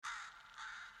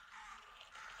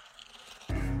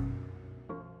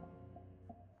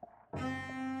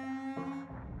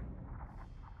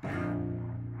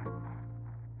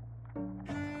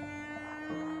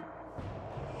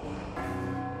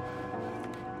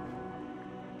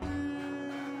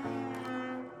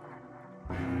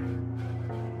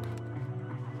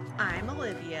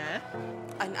Olivia.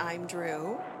 And I'm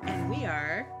Drew. And we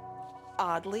are...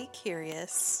 Oddly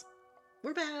Curious.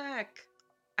 We're back.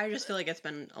 I just feel like it's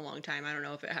been a long time. I don't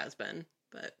know if it has been,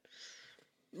 but...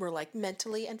 We're like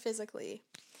mentally and physically.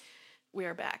 We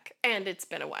are back. And it's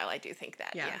been a while, I do think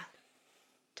that. Yeah.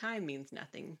 Time means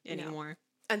nothing anymore. No.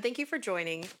 And thank you for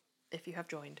joining, if you have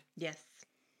joined. Yes.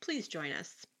 Please join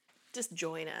us. Just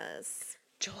join us.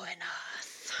 Join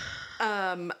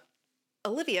us.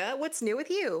 Olivia, what's new with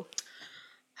you?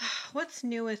 What's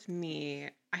new with me?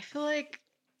 I feel like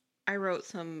I wrote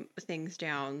some things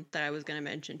down that I was going to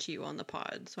mention to you on the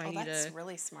pod. So I need that's to...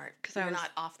 really smart. Because you're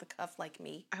not off the cuff like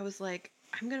me. I was like,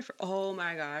 I'm going to... Oh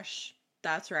my gosh.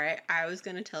 That's right. I was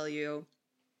going to tell you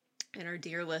and our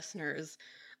dear listeners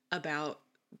about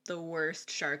the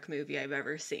worst shark movie I've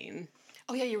ever seen.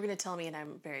 Oh, yeah, you were going to tell me, and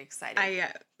I'm very excited.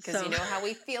 Because you know how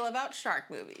we feel about shark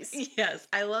movies. Yes,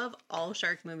 I love all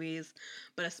shark movies,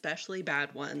 but especially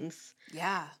bad ones.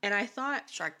 Yeah. And I thought...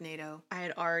 Sharknado. I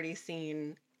had already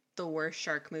seen the worst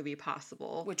shark movie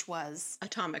possible. Which was?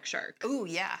 Atomic Shark. Ooh,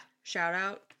 yeah. Shout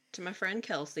out to my friend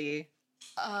Kelsey.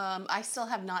 I still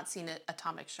have not seen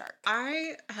Atomic Shark.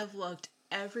 I have looked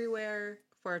everywhere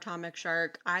for Atomic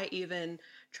Shark. I even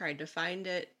tried to find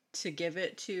it to give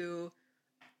it to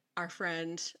our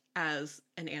friend as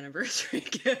an anniversary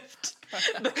gift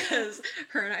because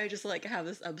her and I just like have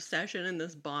this obsession and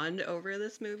this bond over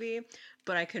this movie,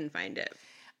 but I couldn't find it.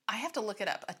 I have to look it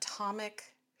up. Atomic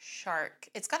Shark.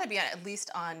 It's got to be at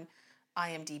least on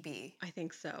IMDb. I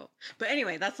think so. But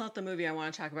anyway, that's not the movie I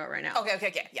want to talk about right now.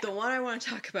 Okay. Yeah. The one I want to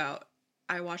talk about,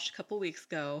 I watched a couple weeks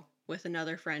ago with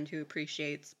another friend who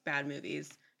appreciates bad movies,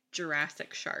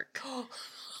 Jurassic Shark.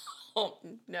 Oh,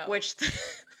 no. Which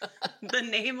the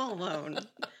name alone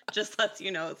just lets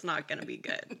you know it's not going to be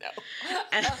good. No.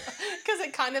 Because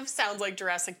it kind of sounds like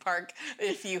Jurassic Park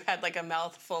if you had like a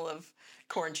mouthful of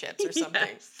corn chips or something.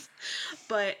 Yes.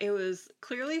 But it was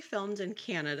clearly filmed in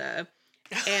Canada.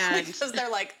 And because they're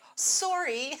like,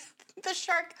 sorry, a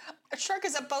shark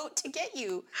is about to get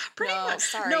you. Pretty much.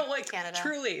 Sorry, no, like, Canada.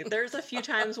 Truly, there's a few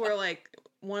times where like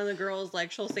one of the girls,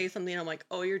 like, she'll say something and I'm like,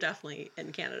 oh, you're definitely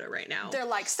in Canada right now. They're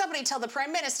like, somebody tell the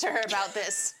Prime Minister about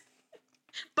this.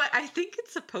 But I think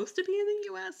it's supposed to be in the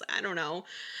U.S. I don't know.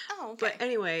 Oh, okay. But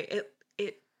anyway,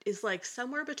 it is like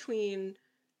somewhere between,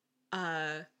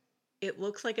 it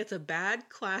looks like it's a bad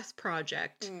class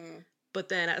project, but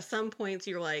then at some points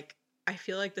you're like, I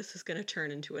feel like this is going to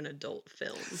turn into an adult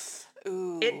film.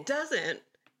 Ooh. It doesn't.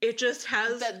 It just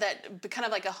has... That kind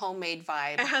of like a homemade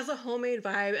vibe. It has a homemade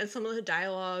vibe, and some of the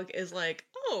dialogue is like,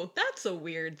 oh, that's a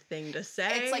weird thing to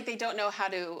say. It's like they don't know how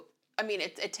to... I mean,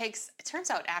 it turns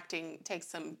out acting takes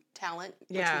some talent,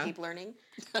 which we keep learning.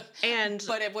 But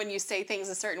when you say things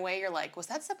a certain way, you're like, was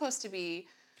that supposed to be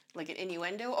like an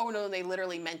innuendo? Oh, no, they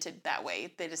literally meant it that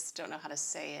way. They just don't know how to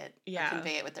say it or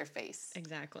convey it with their face.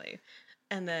 Exactly.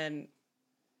 And then,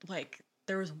 like,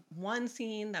 there was one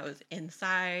scene that was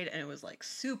inside, and it was, like,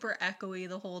 super echoey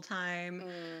the whole time.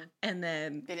 And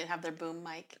then... They didn't have their boom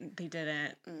mic? They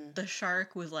didn't. The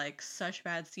shark was, like, such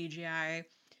bad CGI.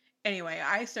 Anyway,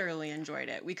 I thoroughly enjoyed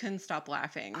it. We couldn't stop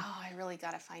laughing. Oh, I really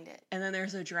gotta find it. And then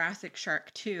there's a Jurassic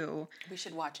Shark 2. We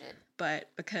should watch it. But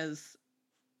because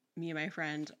me and my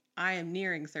friend... I am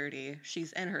nearing 30.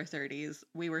 She's in her 30s.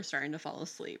 We were starting to fall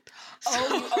asleep.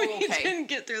 So okay. We didn't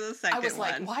get through the second one. I was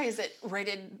like, why is it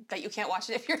rated that you can't watch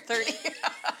it if you're 30?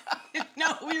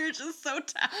 No, we were just so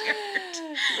tired.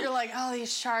 You're like, oh,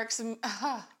 these sharks.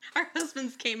 Our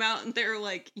husbands came out and they were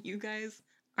like, you guys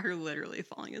are literally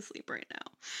falling asleep right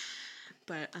now.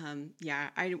 But yeah,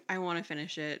 I want to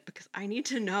finish it because I need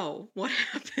to know what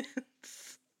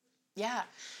happens. Yeah.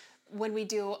 When we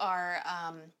do our...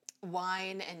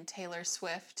 wine and Taylor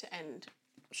Swift and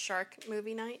shark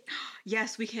movie night?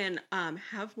 Yes, we can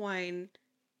have wine,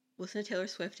 listen to Taylor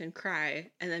Swift and cry,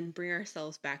 and then bring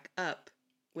ourselves back up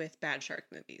with bad shark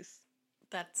movies.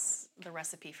 That's the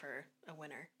recipe for a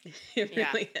winner. It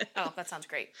really is. Oh, that sounds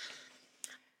great.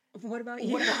 What about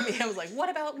you? What about me? I was like,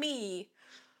 what about me?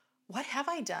 What have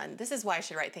I done? This is why I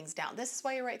should write things down. This is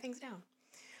why you write things down.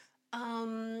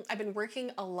 I've been working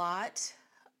a lot.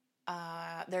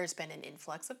 There's been an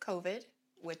influx of COVID,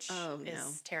 which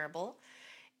is terrible.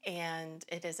 And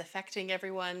it is affecting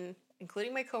everyone,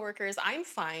 including my coworkers. I'm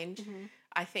fine. Mm-hmm.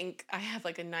 I think I have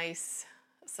like a nice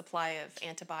supply of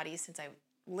antibodies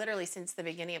since the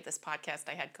beginning of this podcast,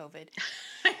 I had COVID.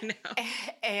 I know.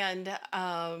 And,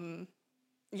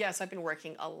 so I've been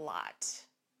working a lot.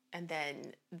 And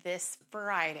then this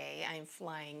Friday, I'm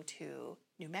flying to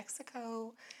New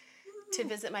Mexico to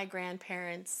visit my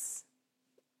grandparents,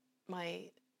 my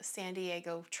San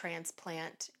Diego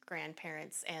transplant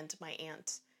grandparents, and my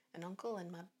aunt and uncle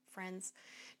and my friends.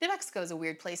 New Mexico is a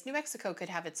weird place. New Mexico could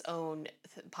have its own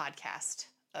podcast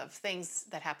of things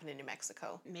that happen in New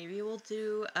Mexico. Maybe we'll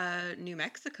do a New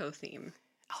Mexico theme.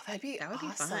 Oh, that'd be That would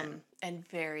awesome. be fun. And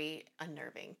very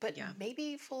unnerving, but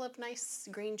maybe full of nice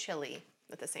green chili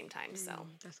at the same time. So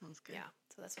that sounds good. Yeah,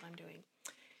 so that's what I'm doing.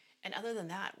 And other than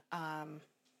that,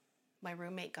 my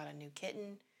roommate got a new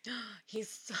kitten. He's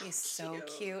so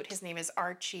cute. His name is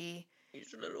Archie.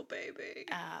 He's a little baby.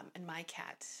 And my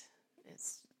cat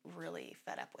is really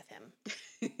fed up with him.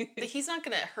 He's not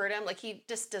going to hurt him. Like, he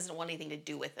just doesn't want anything to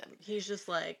do with him. He's just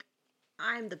like,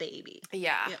 I'm the baby.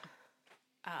 Yeah.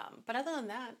 But other than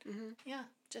that,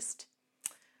 just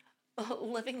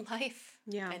living life.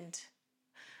 Yeah. And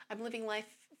I'm living life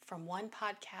from one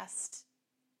podcast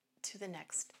to the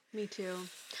next. Me too.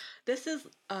 This is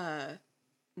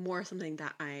more something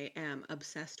that I am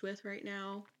obsessed with right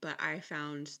now, but I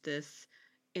found this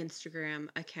Instagram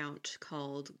account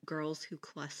called Girls Who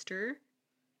Cluster,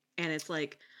 and it's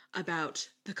like about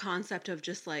the concept of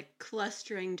just like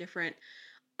clustering different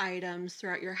items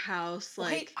throughout your house.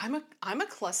 Like, wait, I'm a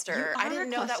cluster. I didn't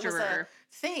know that was a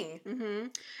thing. Mm-hmm.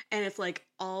 And it's like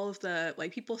all of the,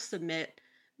 like, people submit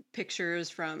pictures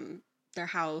from their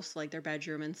house, like their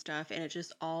bedroom and stuff, and it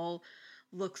just all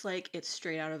looks like it's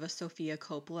straight out of a Sofia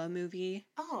Coppola movie.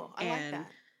 Oh, I like that.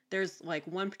 There's like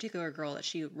one particular girl that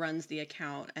she runs the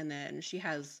account, and then she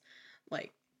has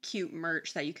like cute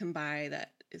merch that you can buy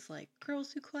that is like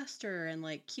Girls Who Cluster, and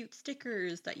like cute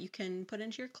stickers that you can put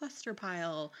into your cluster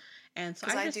pile. And so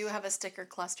I do have a sticker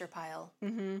cluster pile.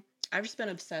 Mm-hmm. I've just been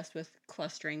obsessed with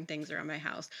clustering things around my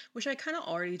house, which I kind of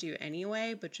already do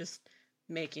anyway, but just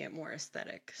making it more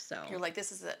aesthetic. So you're like,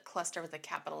 this is a cluster with a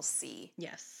capital C.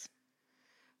 Yes.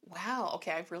 Wow.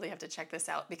 Okay, I really have to check this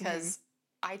out because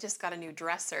I just got a new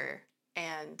dresser,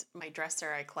 and my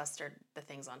dresser, I clustered the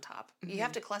things on top. You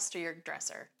have to cluster your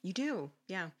dresser. You do,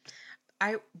 yeah.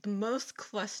 The most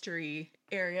clustery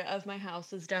area of my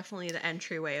house is definitely the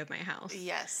entryway of my house.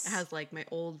 Yes. It has like my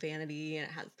old vanity, and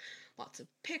it has lots of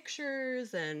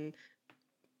pictures and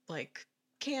like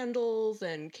candles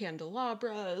and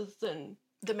candelabras and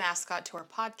the mascot to our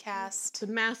podcast. The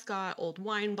mascot, old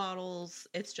wine bottles.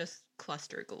 It's just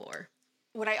cluster galore.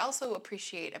 What I also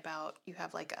appreciate about you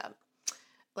have like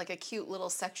a cute little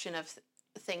section of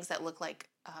things that look like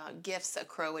gifts a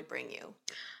crow would bring you.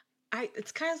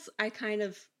 It's because I kind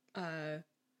of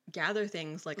gather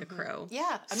things like a crow.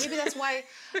 Yeah, maybe that's why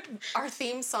our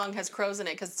theme song has crows in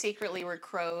it, because secretly we're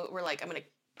like, I'm going to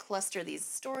cluster these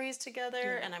stories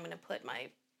together, and I'm going to put my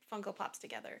Funko Pops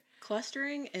together.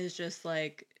 Clustering is just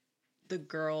like the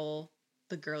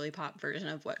girly pop version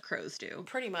of what crows do.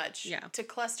 Pretty much. Yeah. To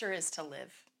cluster is to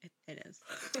live. It is.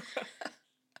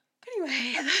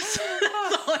 Anyway, that's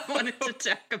all I wanted to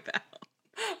talk about.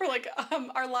 We're like,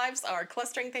 our lives are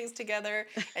clustering things together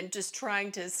and just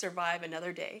trying to survive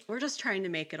another day. We're just trying to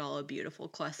make it all a beautiful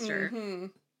cluster. Mm-hmm.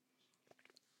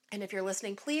 And if you're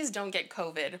listening, please don't get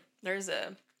COVID. There's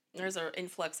an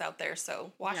influx out there,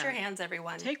 so wash your hands,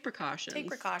 everyone. Take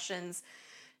precautions.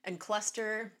 And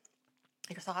cluster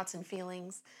your thoughts and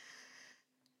feelings.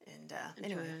 And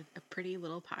anyway, a pretty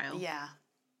little pile. Yeah.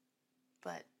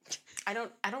 But I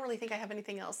don't really think I have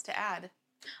anything else to add.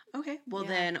 Okay. Well,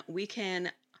 then we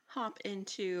can hop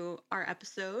into our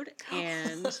episode,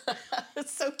 and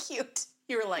it's so cute.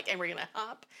 You were like, and we're gonna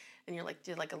hop, and you're like,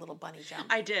 did like a little bunny jump.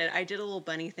 I did a little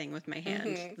bunny thing with my hand.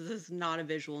 Mm-hmm. This is not a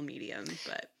visual medium,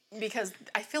 but because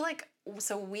I feel like,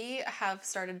 so we have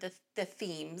started the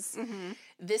themes. Mm-hmm.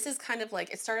 This is kind of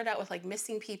like, it started out with like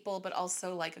missing people, but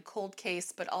also like a cold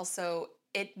case, but also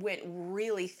it went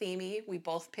really themey. We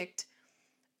both picked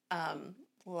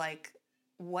like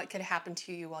what could happen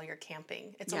to you while you're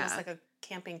camping. It's almost like a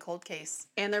camping cold case.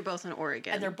 And they're both in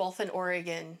Oregon.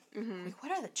 Mm-hmm. Like,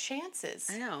 what are the chances?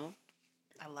 I know.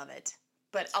 I love it.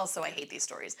 But also, I hate these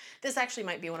stories. This actually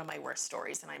might be one of my worst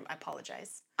stories, and I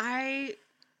apologize.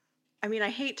 I mean, I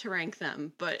hate to rank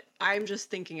them, but I'm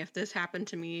just thinking, if this happened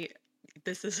to me,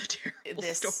 this is a terrible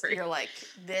story. You're like,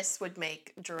 this would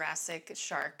make Jurassic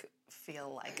Shark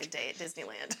feel like a day at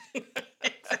Disneyland.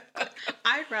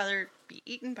 I'd rather be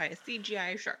eaten by a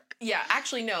CGI shark. Yeah,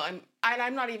 actually, no.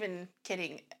 I'm not even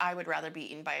kidding. I would rather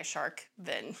be eaten by a shark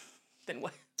than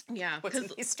what. Yeah, what's in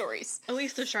these stories. At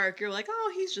least the shark, you're like,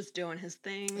 oh, he's just doing his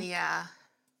thing. Yeah.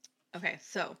 Okay,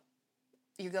 so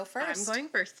you go first. I'm going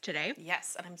first today.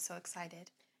 Yes, and I'm so excited.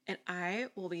 And I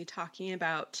will be talking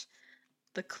about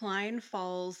the Cline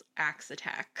Falls axe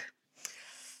attack.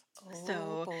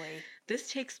 Oh, boy.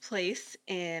 This takes place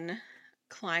in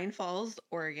Cline Falls,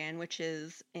 Oregon, which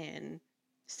is in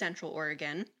Central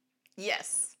Oregon.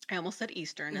 Yes. I almost said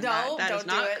Eastern, and no, that is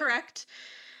not correct.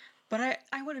 But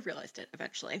I would have realized it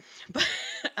eventually. But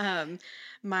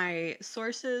my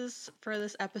sources for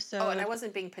this episode. Oh, and I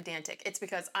wasn't being pedantic. It's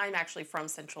because I'm actually from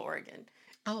Central Oregon.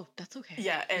 Oh, that's okay.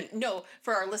 Yeah, and no,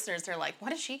 for our listeners, they're like, "What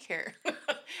does she care?" I'm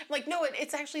like, no,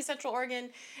 it's actually Central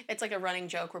Oregon. It's like a running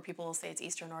joke where people will say it's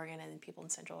Eastern Oregon, and then people in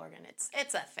Central Oregon. It's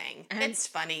a thing. And, it's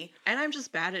funny. And I'm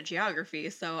just bad at geography,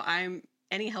 so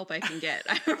any help I can get,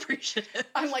 I'm appreciative.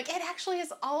 I'm like, it actually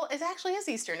is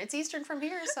Eastern. It's Eastern from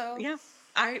here, so yeah.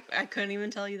 I couldn't even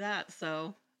tell you that,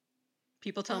 so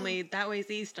people tell me that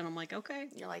way's east, and I'm like, okay.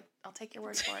 You're like, I'll take your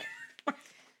word for it.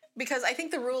 Because I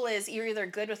think the rule is you're either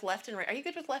good with left and right. Are you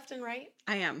good with left and right?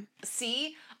 I am.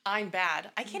 See, I'm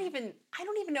bad. I don't even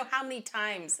know how many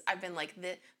times I've been like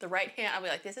the right hand. I'll be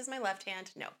like, this is my left hand.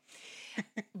 No.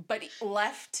 But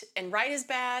left and right is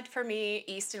bad for me.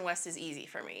 East and west is easy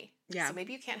for me. Yeah. So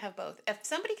maybe you can't have both. If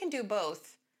somebody can do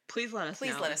both, please let us know.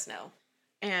 Please let us know.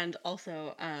 And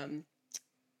also, I'm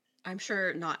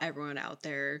sure not everyone out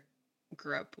there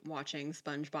grew up watching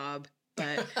SpongeBob,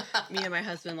 but me and my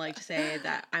husband like to say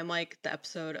that I'm like the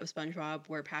episode of SpongeBob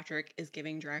where Patrick is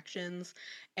giving directions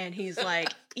and he's like,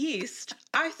 east,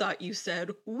 I thought you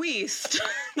said weast.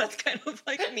 That's kind of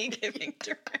like me giving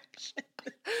directions.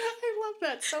 I love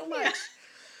that so much.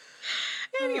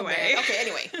 Yeah. Anyway. Okay,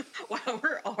 anyway. Wow,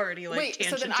 we're already like tangentiting.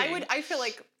 So then I feel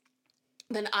like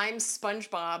then I'm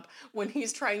SpongeBob when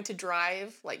he's trying to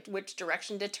drive, like which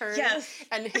direction to turn. Yes.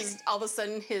 And all of a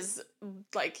sudden he's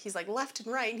like left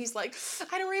and right, and he's like,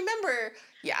 I don't remember.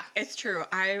 Yeah. It's true.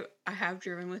 I have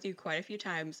driven with you quite a few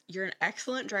times. You're an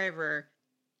excellent driver,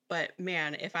 but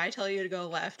man, if I tell you to go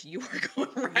left, you are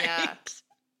going right.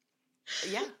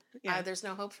 Yeah. Yeah. There's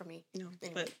no hope for me. No.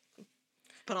 Anyway.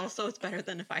 But also it's better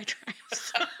than if I drive.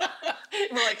 So.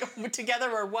 We're like, together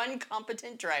we're one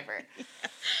competent driver. Yeah.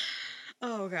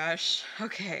 Oh, gosh.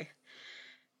 Okay.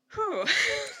 Whew.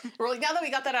 We're like, now that we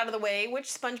got that out of the way, which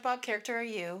SpongeBob character are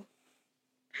you?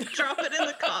 Drop it in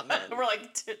the comments. We're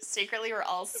like, secretly, we're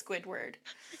all Squidward.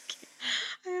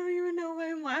 I don't even know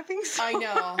why I'm laughing so I know.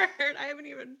 hard. I haven't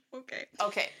even... Okay.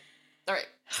 Okay. All right.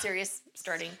 Serious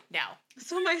starting now.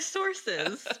 So my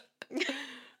sources.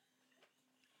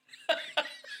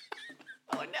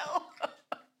 Oh, no.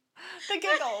 The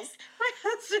giggles. My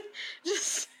husband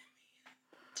just...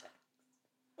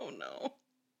 Oh, no.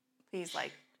 He's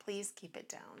like, please keep it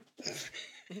down.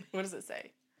 What does it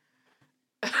say?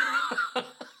 Oh,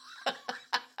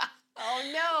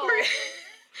 no. We're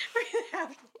going to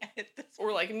have to edit this.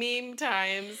 We're like meme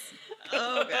times.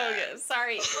 Oh, God. Okay.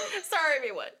 Sorry,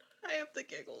 everyone. I have the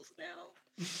giggles now.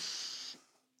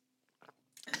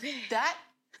 That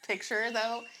picture,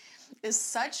 though, is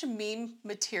such meme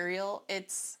material.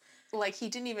 It's... like, he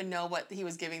didn't even know what he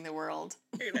was giving the world.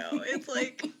 You know, it's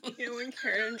like, when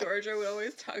Karen and Georgia would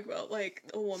always talk about, like,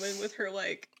 a woman with her,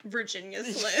 like, Virginia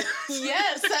slim.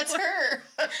 Yes, that's her.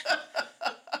 I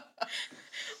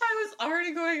was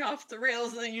already going off the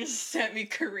rails, and then you just sent me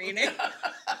careening.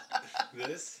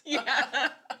 This? Yeah.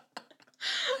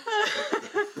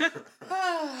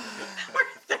 We're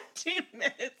 13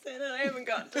 minutes in, and I haven't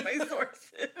gotten to my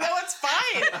sources. No, it's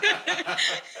fine.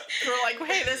 We're like,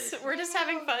 hey, we're just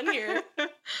having fun here.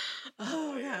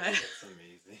 Oh, God. That's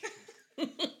amazing.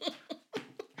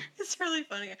 It's really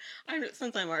funny.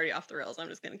 Since I'm already off the rails, I'm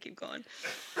just going to keep going.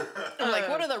 I'm like,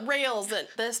 what are the rails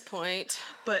at this point?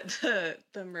 But the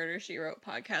Murder, She Wrote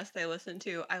podcast I listen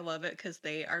to, I love it because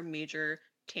they are major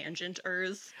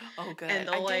tangenters. Oh, good. And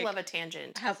I do like, love a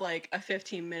tangent. Have like a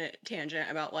 15-minute tangent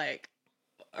about like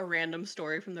a random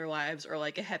story from their lives or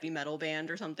like a heavy metal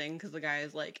band or something because the guy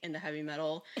is like into heavy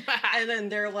metal. And then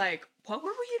they're like, what were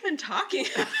we even talking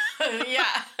about?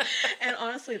 Yeah. And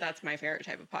honestly, that's my favorite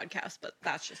type of podcast, but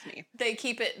that's just me. They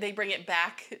bring it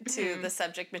back to the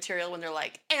subject material when they're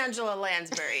like, Angela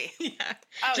Lansbury. Yeah.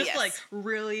 Oh, just yes. like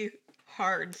really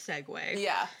hard segue.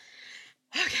 Yeah.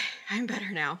 Okay, I'm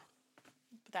better now.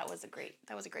 That was a great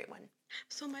one.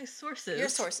 So my sources. Your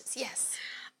sources, yes.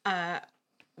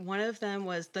 One of them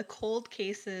was the Cold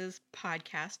Cases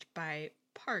podcast by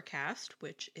Parcast,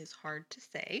 which is hard to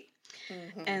say.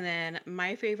 Mm-hmm. And then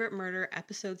My Favorite Murder,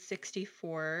 episode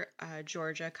 64,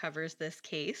 Georgia covers this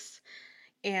case.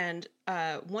 And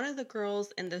one of the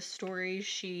girls in this story,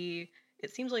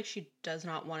 it seems like she does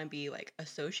not want to be like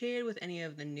associated with any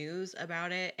of the news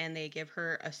about it, and they give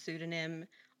her a pseudonym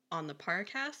on the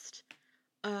Parcast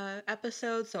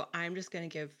episode, so I'm just going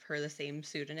to give her the same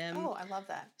pseudonym. Oh, I love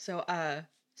that. So,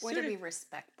 way to be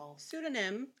respectful.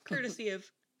 Pseudonym, courtesy of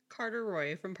Carter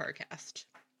Roy from Parcast.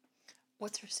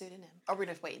 What's her pseudonym? Oh, we're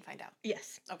going to wait and find out.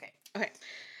 Yes. Okay.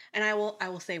 And I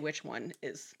will say which one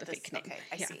is the fake name. Okay,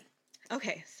 I see.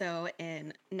 Okay, so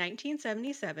in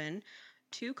 1977,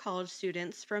 two college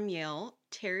students from Yale,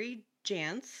 Terry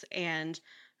Jantz and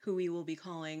who we will be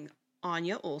calling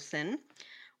Anya Olson,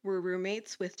 were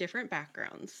roommates with different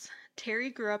backgrounds. Terry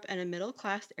grew up in a middle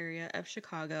class area of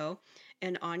Chicago,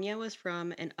 and Anya was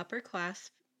from an upper class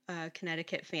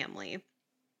Connecticut family.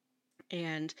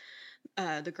 And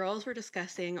the girls were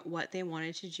discussing what they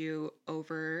wanted to do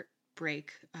over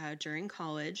break during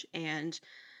college, and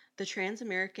the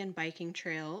Trans-American Biking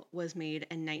Trail was made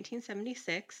in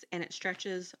 1976, and it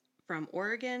stretches from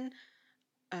Oregon.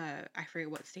 I forget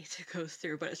what states it goes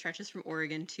through, but it stretches from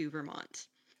Oregon to Vermont.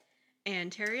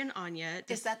 And Terry and Anya.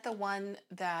 Is that the one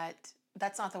that's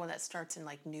not the one that starts in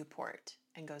like Newport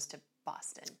and goes to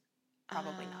Boston?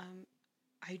 Probably not.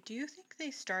 I do think they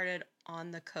started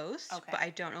on the coast, Okay. but I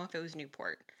don't know if it was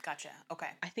Newport. Gotcha. Okay.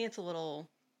 I think it's a little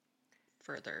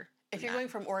further. If you're going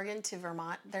from Oregon to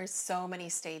Vermont, there's so many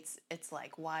states. It's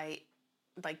like, why,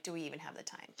 like, do we even have the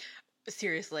time?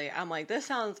 Seriously, I'm like, this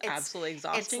sounds absolutely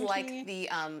exhausting. It's like to me.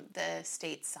 the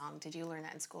state song. Did you learn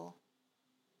that in school?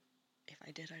 If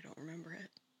I did, I don't remember it.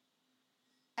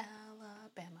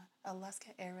 Alabama, Alaska,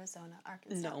 Arizona,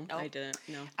 Arkansas. No, Nope. I didn't.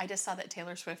 No. I just saw that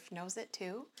Taylor Swift knows it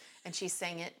too, and she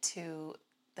sang it to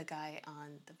the guy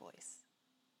on The Voice.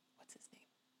 What's his name?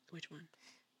 Which one?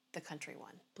 The country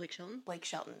one. Blake Shelton? Blake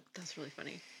Shelton. That's really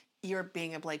funny. You're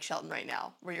being a Blake Shelton right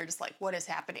now, where you're just like, what is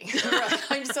happening?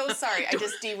 I'm so sorry. I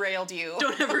just derailed you.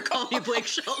 Don't ever call me Blake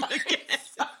Shelton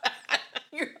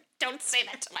again. Don't say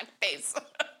that to my face.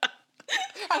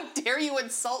 How dare you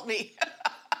insult me?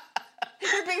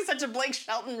 You're being such a Blake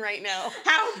Shelton right now.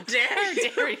 How dare you?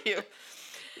 How dare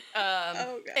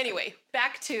you? Anyway,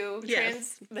 back to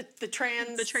the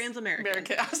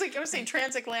Trans-American. I was like, I was saying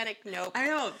transatlantic. Nope. I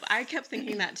know. I kept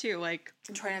thinking that too. Like,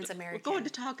 Trans-American. we're going to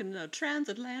talk in a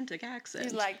transatlantic accent.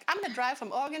 He's like, I'm gonna drive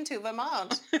from Oregon to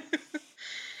Vermont.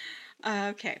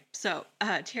 Okay, so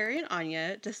Terry and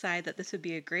Anya decide that this would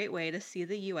be a great way to see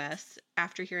the U.S.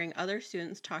 after hearing other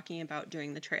students talking about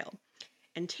doing the trail.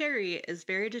 And Terry is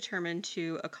very determined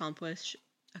to accomplish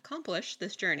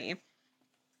this journey.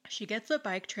 She gets a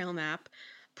bike trail map,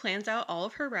 plans out all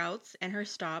of her routes and her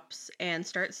stops, and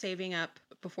starts saving up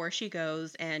before she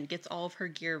goes and gets all of her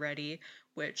gear ready,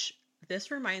 which this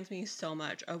reminds me so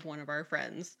much of one of our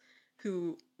friends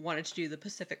who wanted to do the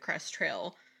Pacific Crest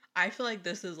Trail. I feel like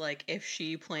this is like if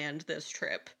she planned this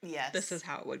trip, Yes. this is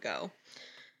how it would go.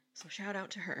 So shout out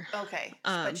to her. Okay,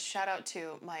 but shout out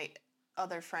to my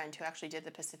other friend who actually did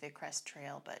the Pacific Crest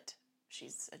Trail, but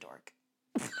she's a dork.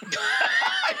 I'm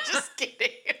just kidding.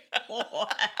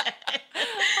 What?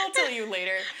 I'll tell you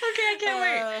later. Okay, I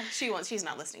can't wait. She's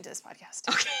not listening to this podcast.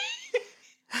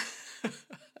 Okay.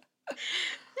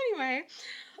 Anyway,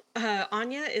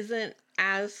 Anya isn't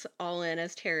as all in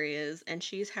as Terry is, and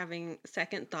she's having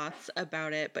second thoughts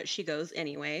about it, but she goes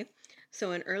anyway.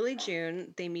 So in early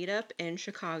June, they meet up in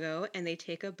Chicago and they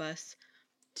take a bus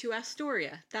to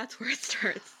Astoria. That's where it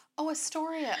starts. Oh,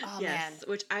 Astoria. Oh, yes, man.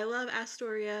 which I love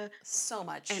Astoria. So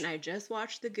much. And I just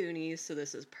watched The Goonies, so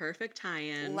this is perfect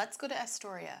tie-in. Let's go to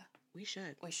Astoria. We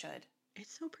should. We should.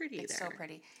 It's so pretty It's there. so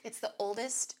pretty. It's the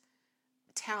oldest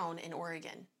town in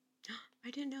Oregon. I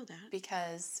didn't know that.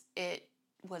 Because it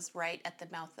was right at the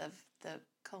mouth of the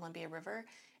Columbia River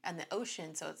and the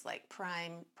ocean, so it's like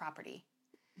prime property.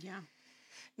 Yeah.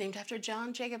 Named after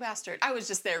John Jacob Astor. I was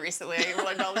just there recently. I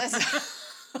learned all this.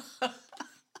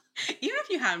 Even if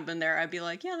you hadn't been there, I'd be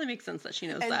like, yeah, that makes sense that she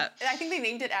knows that. I think they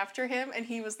named it after him, and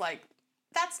he was like,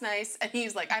 that's nice. And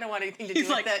he's like, I don't want anything to do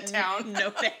with that town. No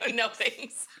thanks. No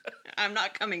thanks. I'm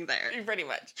not coming there. Pretty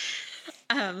much.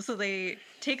 So they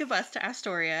take a bus to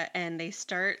Astoria, and they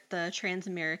start the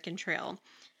Trans-American Trail.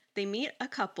 They meet a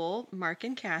couple, Mark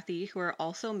and Kathy, who are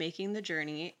also making the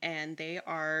journey, and they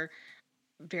are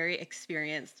very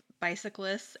experienced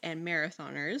bicyclists and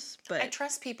marathoners. But I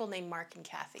trust people named Mark and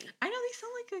Kathy. I know they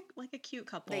sound like a cute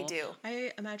couple. They do.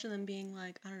 I imagine them being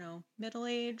like, I don't know, middle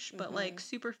aged, but like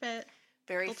super fit.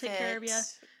 Very They'll fit. take care of you.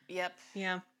 Yep.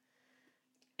 Yeah.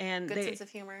 And good sense of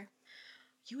humor.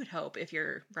 You would hope if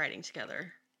you're riding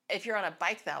together. If you're on a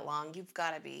bike that long, you've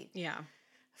got to be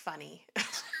funny.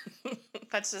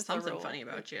 That's just something the rule. funny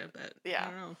about you, but yeah.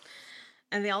 I don't know.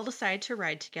 And they all decide to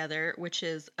ride together, which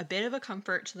is a bit of a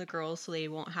comfort to the girls so they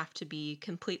won't have to be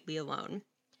completely alone.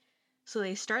 So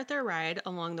they start their ride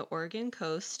along the Oregon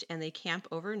coast and they camp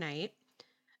overnight.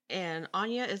 And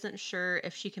Anya isn't sure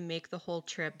if she can make the whole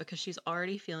trip because she's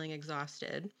already feeling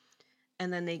exhausted.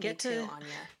 And then they get to Anya.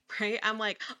 Right? I'm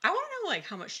like, I want to know like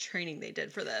how much training they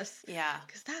did for this. Yeah.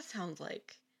 Because that sounds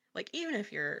like even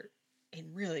if you're in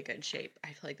really good shape, I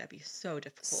feel like that'd be so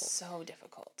difficult. So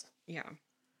difficult. Yeah.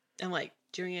 And like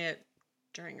doing it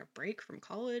during a break from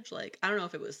college. Like, I don't know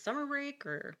if it was summer break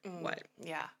or what.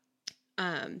 Yeah.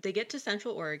 They get to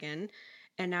Central Oregon,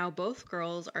 and now both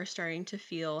girls are starting to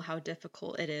feel how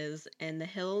difficult it is, and the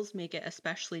hills make it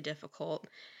especially difficult,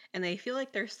 and they feel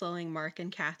like they're slowing Mark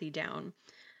and Kathy down.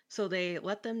 So they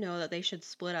let them know that they should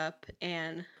split up,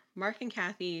 and Mark and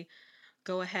Kathy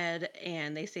go ahead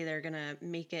and they say they're gonna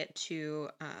make it to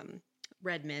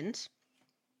Redmond,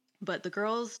 but the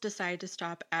girls decide to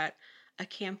stop at a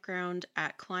campground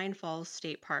at Cline Falls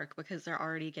State Park because they're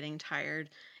already getting tired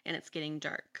and it's getting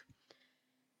dark.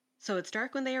 So it's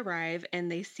dark when they arrive,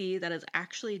 and they see that it's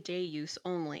actually day use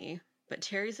only, but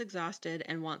Terry's exhausted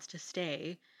and wants to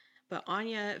stay, but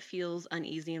Anya feels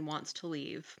uneasy and wants to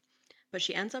leave. But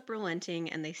she ends up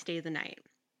relenting, and they stay the night.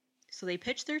 So they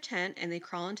pitch their tent, and they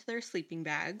crawl into their sleeping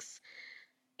bags,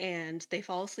 and they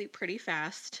fall asleep pretty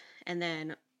fast, and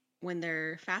then when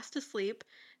they're fast asleep,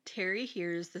 Terry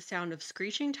hears the sound of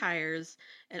screeching tires,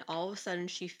 and all of a sudden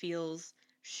she feels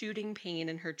shooting pain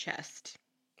in her chest.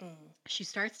 She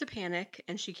starts to panic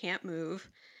and she can't move,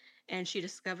 and she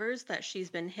discovers that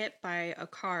she's been hit by a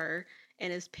car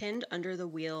and is pinned under the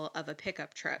wheel of a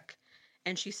pickup truck,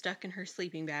 and she's stuck in her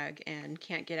sleeping bag and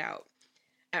can't get out.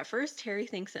 At first, Terry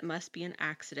thinks it must be an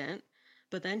accident,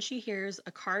 but then she hears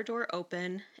a car door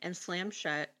open and slam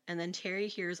shut, and then Terry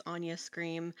hears Anya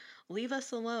scream, "Leave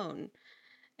us alone!"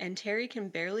 And Terry can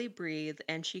barely breathe,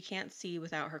 and she can't see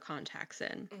without her contacts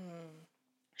in.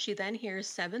 She then hears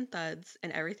 7 thuds,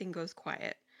 and everything goes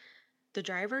quiet. The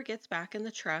driver gets back in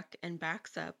the truck and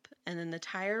backs up, and then the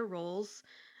tire rolls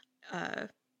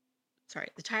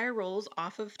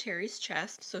off of Terry's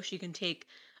chest so she can take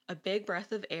a big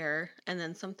breath of air, and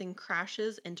then something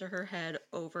crashes into her head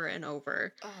over and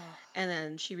over. And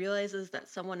then she realizes that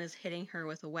someone is hitting her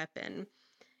with a weapon,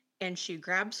 and she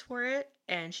grabs for it,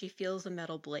 and she feels a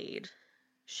metal blade.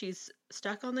 She's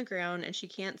stuck on the ground and she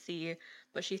can't see,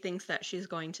 but she thinks that she's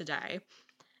going to die.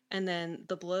 And then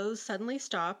the blows suddenly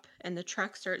stop and the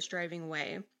truck starts driving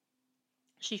away.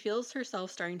 She feels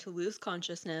herself starting to lose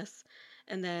consciousness,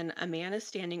 and then a man is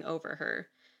standing over her.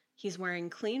 He's wearing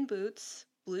clean boots,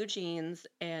 blue jeans,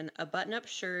 and a button-up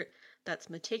shirt that's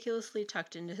meticulously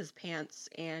tucked into his pants,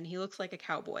 and he looks like a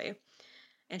cowboy.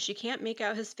 And she can't make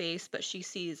out his face, but she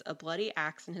sees a bloody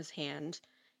axe in his hand.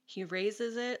 He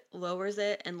raises it, lowers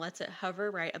it, and lets it hover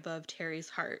right above Terry's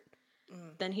heart.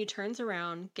 Then he turns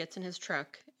around, gets in his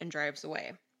truck, and drives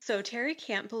away. So Terry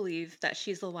can't believe that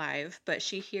she's alive, but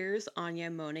she hears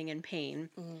Anya moaning in pain,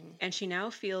 and she now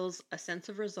feels a sense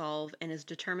of resolve and is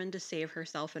determined to save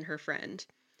herself and her friend.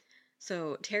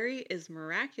 So Terry is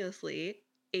miraculously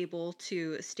able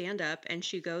to stand up, and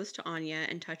she goes to Anya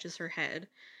and touches her head.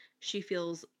 She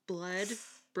feels blood,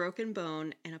 broken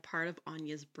bone, and a part of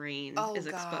Anya's brain is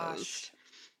exposed.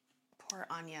 Poor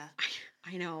Anya.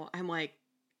 I know. I'm like,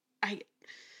 I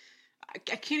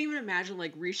can't even imagine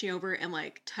like reaching over and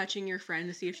like touching your friend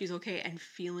to see if she's okay and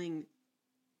feeling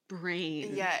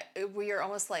brain. Yeah, we are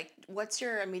almost like, what's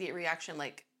your immediate reaction?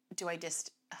 Like, do I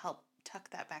just help tuck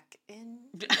that back in?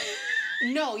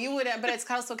 No, you wouldn't, but it's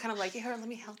also kind of like, here, let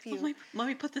me help you. Let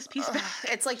me put this piece back.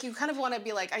 It's like you kind of want to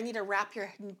be like, I need to wrap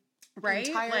your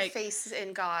entire face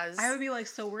in gauze. I would be like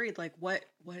so worried, like what's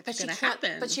going to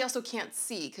happen? But she also can't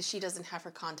see because she doesn't have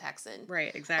her contacts in.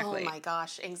 Right, exactly. Oh my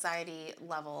gosh, anxiety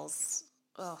levels.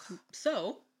 Ugh.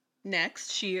 So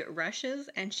next, she rushes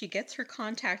and she gets her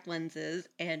contact lenses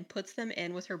and puts them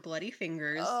in with her bloody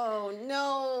fingers. Oh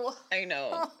no. I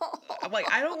know. I'm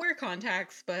like, I don't wear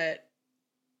contacts, but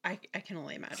I can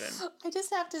only imagine. I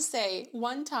just have to say,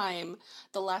 one time,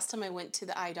 the last time I went to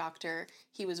the eye doctor,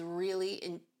 he was really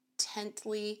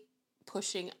intently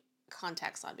pushing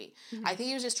contacts on me. Mm-hmm. I think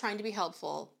he was just trying to be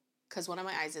helpful because one of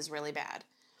my eyes is really bad.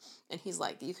 And he's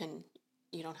like, you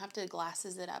don't have to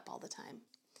glasses it up all the time.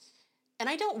 And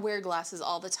I don't wear glasses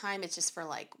all the time. It's just for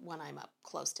like when I'm up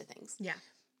close to things. Yeah.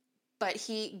 But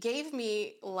he gave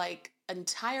me like an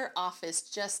entire office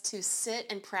just to sit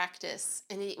and practice.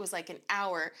 And it was like an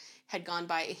hour had gone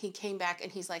by. He came back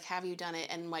and he's like, have you done it?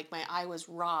 And like my eye was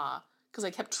raw because I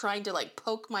kept trying to like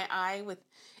poke my eye with,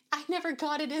 I never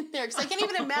got it in there because I can't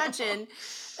even imagine.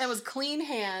 It was clean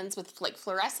hands with like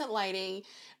fluorescent lighting.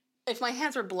 If my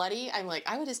hands were bloody, I'm like,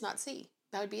 I would just not see.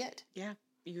 That would be it. Yeah.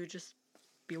 You would just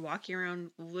be walking around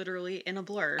literally in a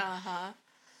blur.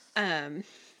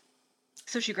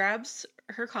 So she grabs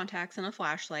her contacts and a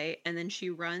flashlight, and then she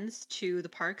runs to the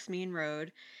park's main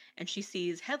road, and she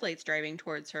sees headlights driving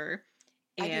towards her.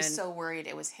 And I'd be so worried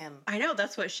it was him. I know,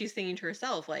 that's what she's thinking to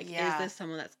herself. Like, Yeah. Is this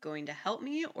someone that's going to help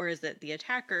me, or is it the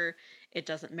attacker? It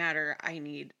doesn't matter. I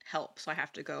need help, so I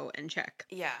have to go and check.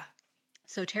 Yeah.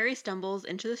 So Terry stumbles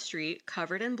into the street,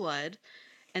 covered in blood,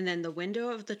 And then the window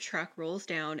of the truck rolls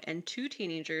down, and two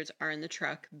teenagers are in the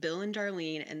truck, Bill and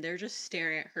Darlene, and they're just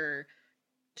staring at her,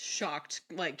 shocked.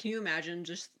 Like, can you imagine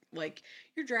just like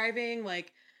you're driving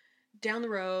like down the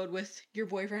road with your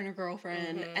boyfriend or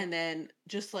girlfriend, and then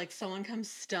just like someone comes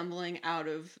stumbling out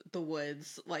of the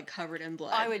woods, like covered in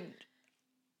blood?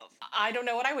 I don't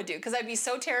know what I would do, because I'd be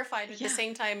so terrified. At the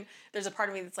same time, there's a part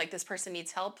of me that's like, this person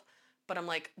needs help, but I'm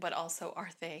like, but also, are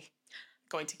they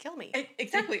going to kill me?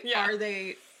 Exactly. Are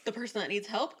they the person that needs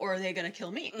help, or are they going to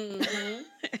kill me?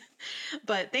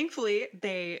 But thankfully,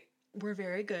 they were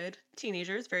very good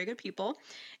teenagers, very good people,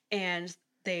 and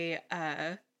they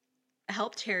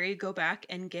helped Terry go back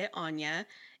and get Anya,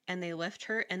 and they lift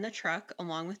her in the truck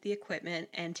along with the equipment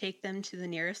and take them to the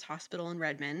nearest hospital in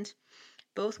Redmond.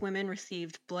 Both women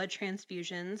received blood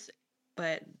transfusions,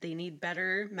 but they need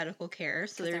better medical care.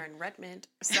 So they're in Redmond.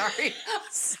 Sorry.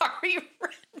 Sorry,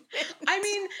 Redmond. I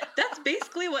mean, that's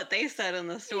basically what they said in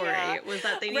the story, was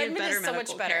that they needed better medical care. Redmond is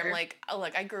so much better. I'm like, oh,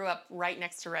 look, I grew up right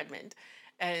next to Redmond.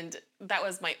 And that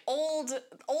was my old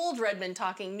Redmond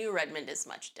talking. New Redmond is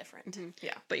much different.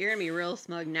 Yeah. But you're going to be real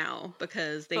smug now,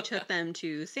 because they took them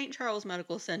to St. Charles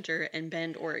Medical Center in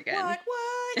Bend, Oregon.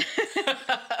 What?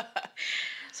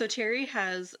 So Terry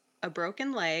has a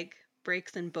broken leg,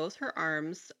 breaks in both her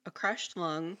arms, a crushed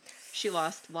lung. She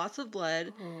lost lots of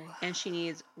blood, and she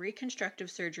needs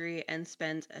reconstructive surgery and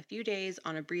spends a few days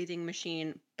on a breathing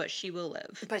machine, but she will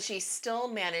live. But she still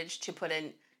managed to put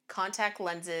in contact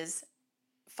lenses,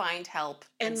 find help,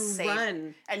 and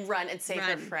run and save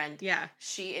her friend. Yeah.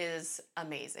 She is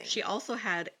amazing. She also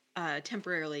had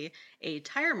temporarily a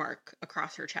tire mark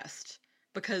across her chest,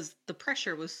 because the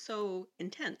pressure was so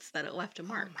intense that it left a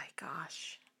mark. Oh my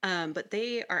gosh. But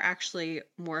they are actually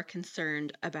more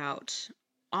concerned about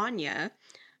Anya,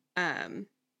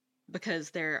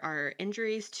 because there are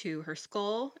injuries to her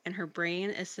skull and her brain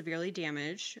is severely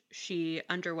damaged. She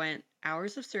underwent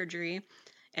hours of surgery,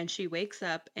 and she wakes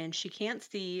up and she can't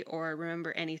see or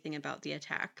remember anything about the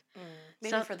attack.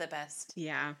 Maybe for the best.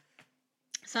 Yeah.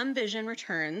 Some vision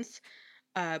returns,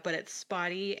 but it's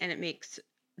spotty and it makes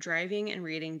driving and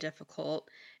reading difficult,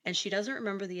 and she doesn't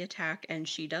remember the attack, and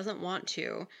she doesn't want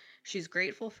to. She's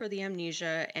grateful for the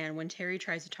amnesia, and when Terry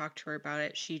tries to talk to her about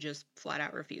it, she just flat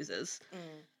out refuses.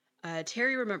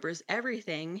 Terry remembers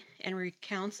everything and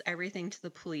recounts everything to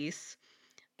the police,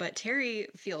 but Terry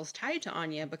feels tied to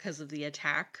Anya because of the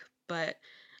attack, but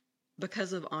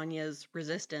because of Anya's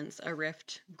resistance, a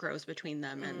rift grows between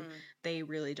them, and they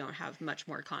really don't have much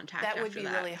more contact. That would be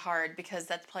really hard, because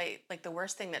that's probably like the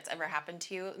worst thing that's ever happened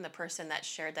to you, and the person that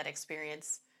shared that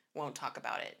experience won't talk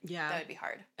about it. Yeah. That would be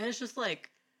hard. And it's just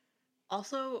like,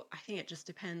 also, I think it just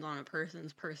depends on a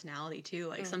person's personality too.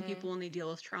 Like, some people, when they deal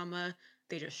with trauma,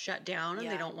 they just shut down and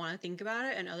they don't want to think about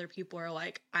it, and other people are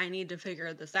like, I need to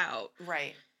figure this out.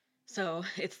 Right. So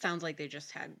it sounds like they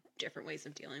just had different ways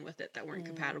of dealing with it that weren't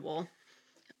compatible.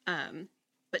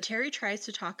 But Terry tries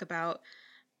to talk about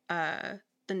the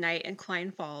night in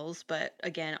Cline Falls, but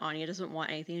again, Anya doesn't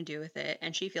want anything to do with it,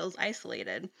 and she feels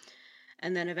isolated.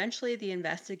 And then eventually the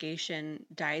investigation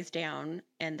dies down,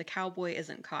 and the cowboy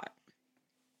isn't caught.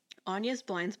 Anya's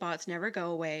blind spots never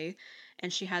go away,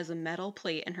 and she has a metal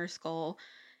plate in her skull,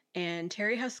 and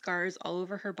Terry has scars all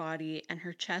over her body, and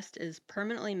her chest is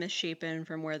permanently misshapen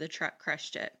from where the truck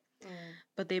crushed it.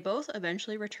 But they both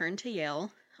eventually return to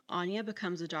Yale. Anya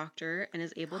becomes a doctor and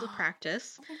is able to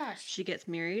practice. Oh my gosh. She gets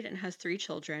married and has 3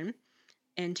 children.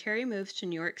 And Terry moves to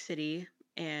New York City,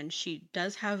 and she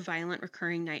does have violent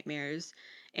recurring nightmares,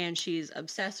 and she's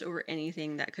obsessed over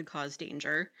anything that could cause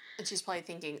danger. And she's probably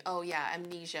thinking, oh yeah,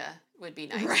 amnesia would be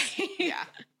nice. Right. Yeah.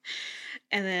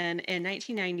 And then in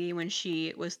 1990, when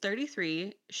she was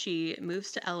 33, she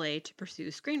moves to LA to pursue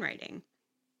screenwriting.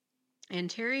 And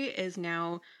Terry is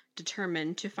now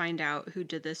determined to find out who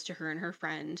did this to her and her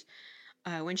friend.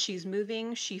 When she's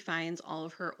moving, she finds all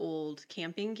of her old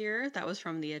camping gear that was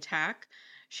from the attack.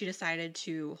 She decided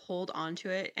to hold on to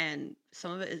it, and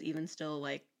some of it is even still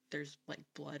like, there's like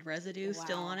blood residue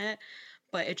still on it,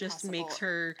 but it just makes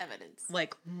her evidence.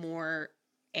 Like more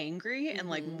angry and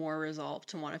like more resolved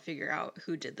to want to figure out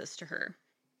who did this to her.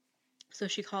 So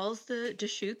she calls the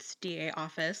Deschutes DA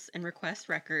office and requests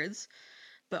records,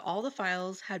 but all the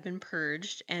files had been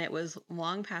purged, and it was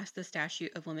long past the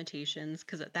statute of limitations,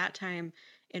 because at that time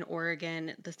in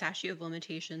Oregon, the statute of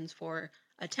limitations for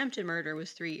attempted murder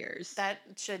was 3 years. That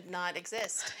should not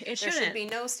exist. There should be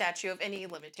no statute of any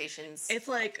limitations. It's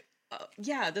like,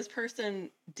 yeah, this person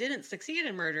didn't succeed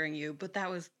in murdering you, but that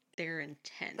was their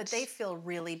intent. But they feel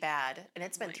really bad, and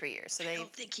it's been 3 years, so I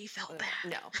don't think he felt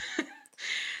bad. No.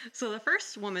 So the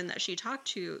first woman that she talked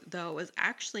to, though, was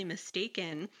actually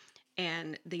mistaken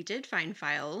And they did find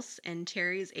files, and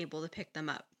Terry's able to pick them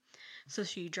up. So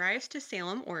she drives to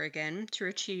Salem, Oregon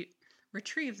to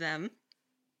retrieve them.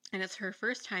 And it's her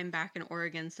first time back in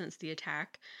Oregon since the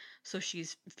attack. So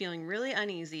she's feeling really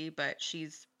uneasy, but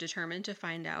she's determined to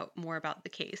find out more about the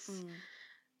case.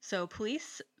 So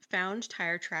police found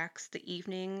tire tracks the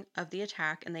evening of the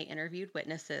attack, and they interviewed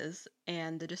witnesses.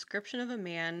 And the description of a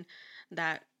man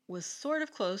that was sort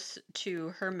of close to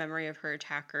her memory of her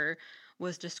attacker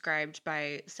was described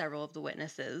by several of the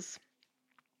witnesses.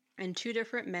 And two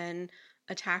different men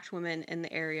attacked women in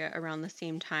the area around the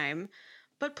same time,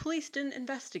 but police didn't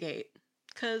investigate.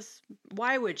 Because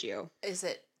why would you? Is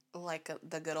it like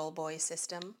the good old boy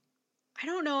system? I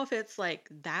don't know if it's like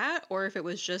that or if it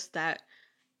was just that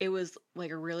it was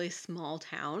like a really small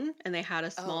town and they had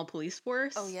a small police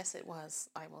force. Oh, yes, it was.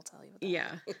 I will tell you that.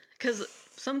 Yeah. Because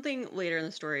something later in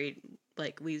the story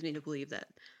like leads me to believe that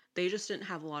they just didn't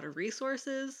have a lot of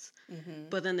resources,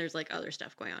 but then there's like other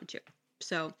stuff going on too.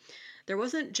 So there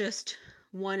wasn't just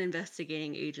one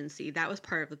investigating agency. That was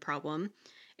part of the problem.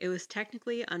 It was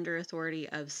technically under authority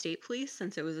of state police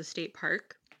since it was a state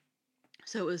park.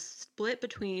 So it was split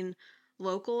between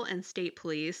local and state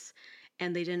police,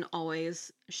 and they didn't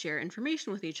always share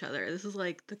information with each other. This is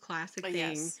like the classic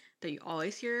thing that you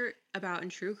always hear about in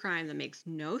true crime that makes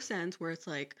no sense, where it's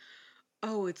like,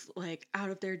 oh, it's like out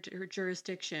of their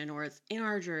jurisdiction or it's in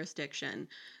our jurisdiction.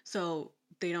 So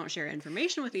they don't share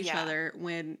information with each other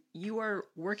when you are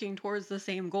working towards the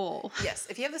same goal. Yes.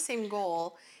 If you have the same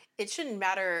goal, it shouldn't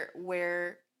matter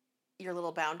where your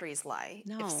little boundaries lie.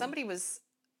 No. If somebody was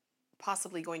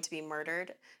possibly going to be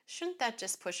murdered, shouldn't that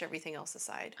just push everything else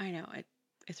aside? I know.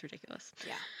 It's ridiculous.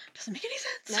 Yeah. Doesn't make any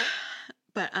sense. No.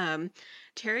 But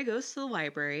Terry goes to the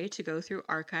library to go through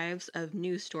archives of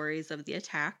news stories of the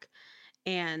attack,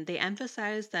 and they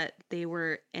emphasize that they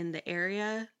were in the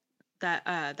area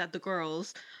that the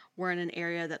girls were in an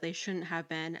area that they shouldn't have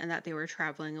been, and that they were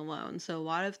traveling alone. So a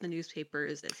lot of the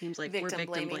newspapers, it seems like, were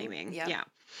victim blaming. Yep. Yeah.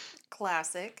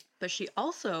 Classic. But she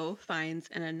also finds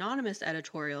an anonymous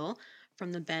editorial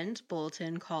from the Bend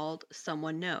Bulletin called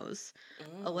Someone Knows,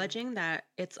 alleging that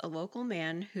it's a local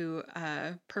man who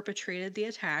perpetrated the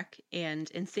attack and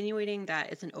insinuating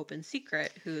that it's an open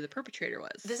secret who the perpetrator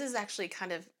was. This is actually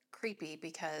kind of creepy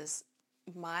because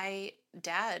my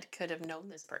dad could have known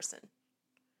this person.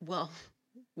 Well,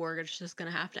 we're just going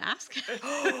to have to ask.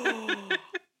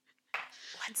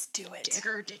 Let's do it.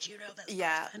 Digger, did you know this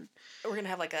person? We're going to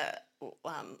have like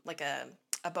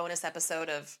a bonus episode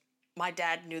of my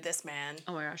dad knew this man.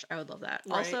 Oh my gosh, I would love that.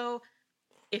 Right? Also,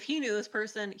 if he knew this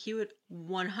person, he would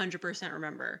 100%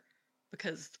 remember,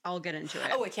 because I'll get into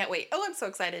it. Oh, I can't wait. Oh, I'm so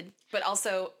excited. But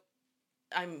also,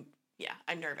 I'm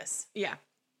nervous. Yeah,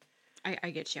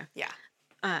 I get you. Yeah.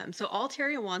 So all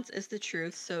Terry wants is the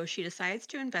truth, so she decides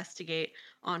to investigate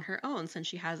on her own since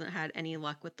she hasn't had any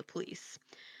luck with the police.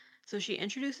 So she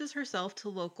introduces herself to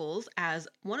locals as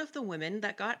one of the women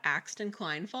that got axed in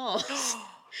Cline Falls.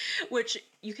 Which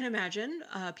you can imagine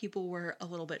people were a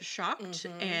little bit shocked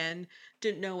and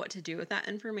didn't know what to do with that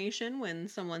information when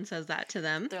someone says that to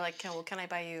them. They're like, can I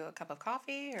buy you a cup of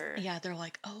coffee? Or yeah, they're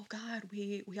like, oh God,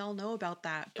 we all know about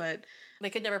that, but they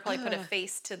could never probably put a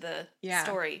face to the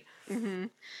story.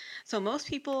 So most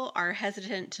people are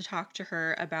hesitant to talk to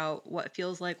her about what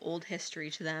feels like old history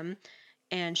to them,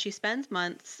 and she spends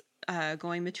months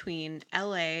going between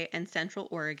LA and Central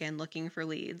Oregon looking for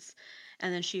leads.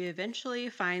 And then she eventually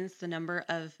finds the number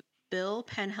of Bill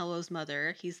Penhallow's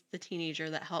mother. He's the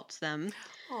teenager that helps them.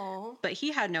 Aww. But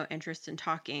he had no interest in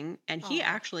talking, and he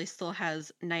actually still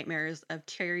has nightmares of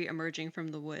Terry emerging from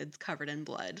the woods covered in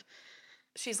blood.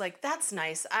 She's like, that's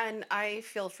nice, and I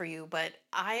feel for you, but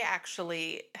I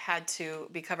actually had to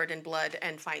be covered in blood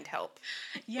and find help.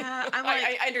 Yeah, I'm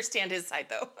like, I understand his side,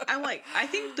 though. I'm like, I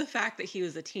think the fact that he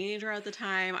was a teenager at the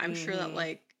time, I'm sure that,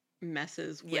 like,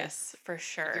 messes with yes, for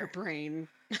sure. your brain.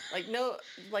 Like, no,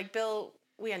 like, Bill,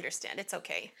 we understand. It's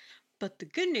okay. But the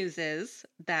good news is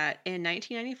that in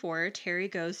 1994, Terry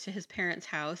goes to his parents'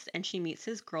 house and she meets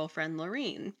his girlfriend,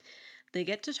 Lorene. They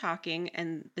get to talking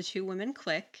and the two women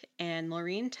click, and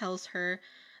Lorene tells her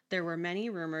there were many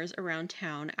rumors around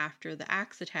town after the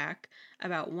axe attack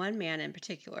about one man in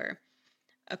particular.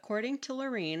 According to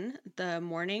Lorene, the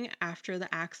morning after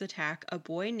the axe attack, a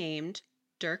boy named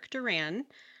Dirk Duran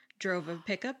drove a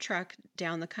pickup truck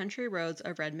down the country roads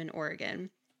of Redmond,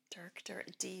 Oregon. Dirk,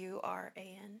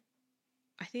 Duran?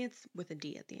 I think it's with a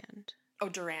D at the end. Oh,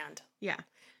 Durand. Yeah.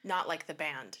 Not like the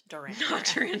band, Duran. Not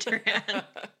Duran.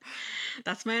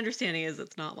 That's my understanding, is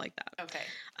it's not like that.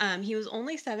 Okay. He was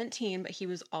only 17, but he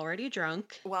was already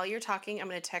drunk. While you're talking, I'm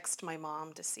going to text my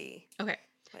mom to see. Okay.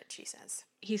 what she says.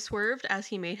 He swerved as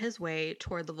he made his way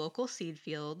toward the local seed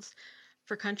fields.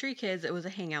 For country kids, it was a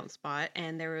hangout spot,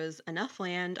 and there was enough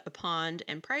land, a pond,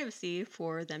 and privacy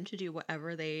for them to do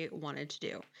whatever they wanted to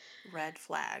do. Red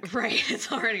flag. Right,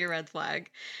 it's already a red flag.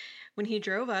 When he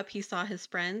drove up, he saw his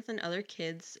friends and other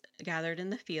kids gathered in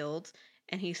the field,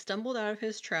 and he stumbled out of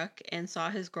his truck and saw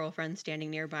his girlfriend standing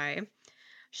nearby.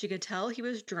 She could tell he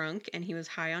was drunk and he was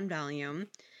high on Valium,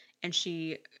 and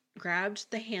she grabbed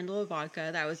the handle of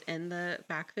vodka that was in the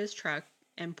back of his truck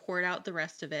and poured out the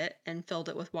rest of it and filled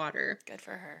it with water. Good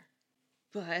for her.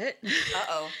 But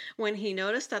Uh-oh. when he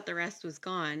noticed that the rest was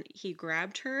gone, he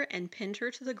grabbed her and pinned her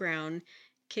to the ground,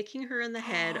 kicking her in the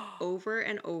head over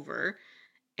and over,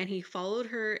 and he followed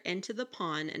her into the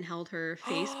pond and held her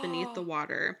face beneath the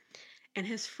water. And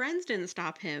his friends didn't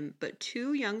stop him, but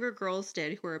two younger girls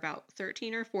did who were about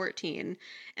 13 or 14,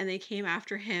 and they came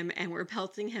after him and were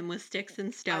pelting him with sticks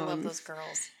and stones. I love those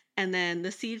girls. And then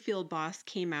the seed field boss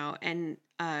came out and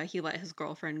he let his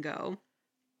girlfriend go.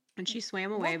 And she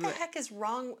swam away. What the heck is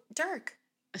wrong? Dirk.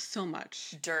 So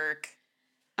much. Dirk.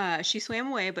 She swam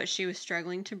away, but she was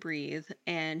struggling to breathe,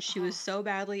 and she was so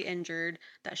badly injured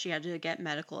that she had to get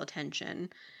medical attention.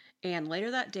 And later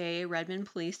that day, Redmond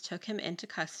police took him into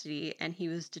custody, and he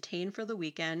was detained for the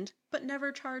weekend, but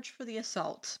never charged for the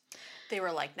assault. They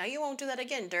were like, "Now you won't do that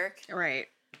again, Dirk." Right.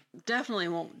 Definitely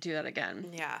won't do that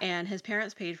again. Yeah. And his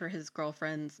parents paid for his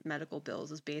girlfriend's medical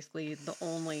bills is basically the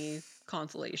only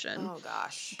consolation. Oh,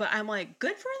 gosh. But I'm like,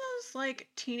 good for those, like,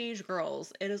 teenage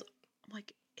girls. It is,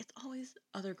 like, it's always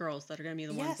other girls that are going to be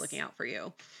the ones looking out for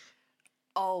you.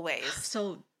 Always.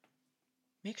 So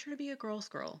make sure to be a girl's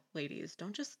girl, ladies.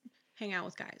 Don't just hang out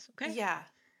with guys, okay? Yeah.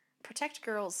 Protect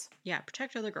girls. Yeah,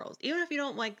 protect other girls. Even if you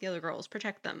don't like the other girls,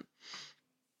 protect them.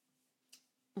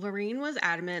 Lorene was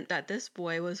adamant that this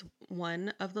boy was the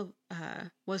one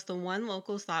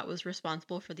locals thought was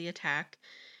responsible for the attack,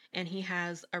 and he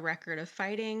has a record of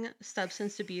fighting,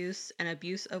 substance abuse, and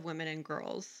abuse of women and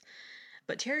girls.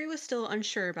 But Terry was still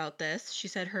unsure about this. She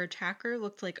said her attacker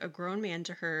looked like a grown man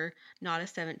to her, not a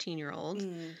 17-year-old.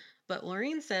 But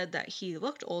Lorene said that he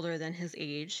looked older than his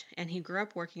age, and he grew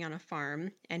up working on a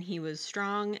farm, and he was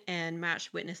strong and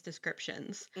matched witness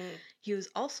descriptions. He was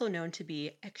also known to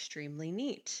be extremely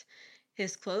neat.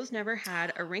 His clothes never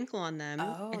had a wrinkle on them,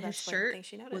 and his shirt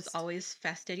was always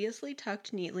fastidiously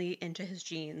tucked neatly into his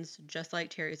jeans, just like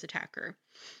Terry's attacker.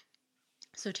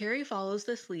 So Terry follows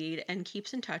this lead and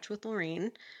keeps in touch with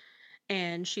Lorene,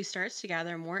 and she starts to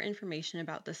gather more information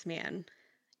about this man.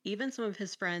 Even some of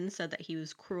his friends said that he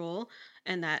was cruel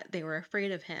and that they were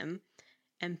afraid of him.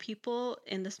 And people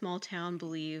in the small town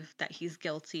believe that he's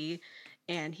guilty.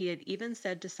 And he had even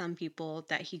said to some people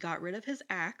that he got rid of his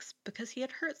axe because he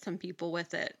had hurt some people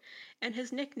with it. And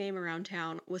his nickname around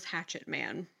town was Hatchet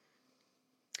Man.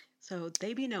 So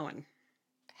they be knowing.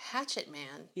 Hatchet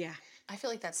Man? Yeah. I feel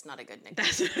like that's not a good nickname.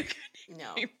 That's not a good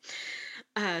nickname.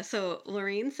 No. So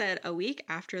Lorene said a week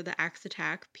after the axe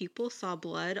attack, people saw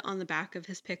blood on the back of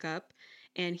his pickup,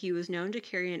 and he was known to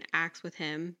carry an axe with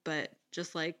him, but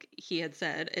just like he had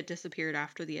said, it disappeared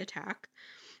after the attack.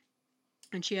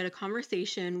 And she had a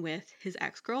conversation with his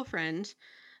ex-girlfriend,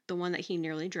 the one that he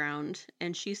nearly drowned,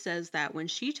 and she says that when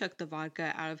she took the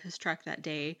vodka out of his truck that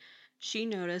day, she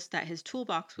noticed that his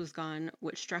toolbox was gone,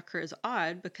 which struck her as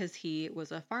odd because he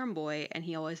was a farm boy and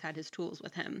he always had his tools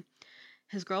with him.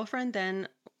 His girlfriend then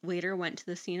later went to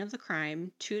the scene of the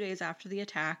crime 2 days after the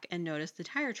attack and noticed the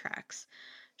tire tracks.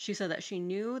 She said that she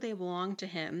knew they belonged to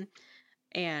him,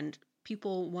 and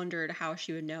people wondered how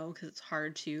she would know because it's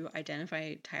hard to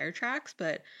identify tire tracks,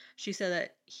 but she said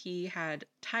that he had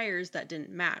tires that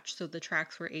didn't match, so the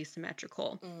tracks were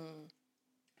asymmetrical.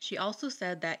 She also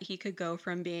said that he could go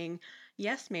from being,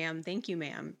 "Yes, ma'am, thank you,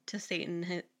 ma'am," to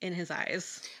Satan in his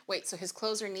eyes. Wait, so his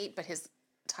clothes are neat, but his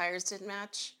tires didn't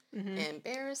match?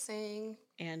 Embarrassing.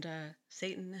 And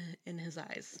Satan in his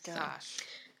eyes. Gosh. So,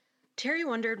 Terry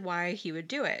wondered why he would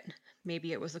do it.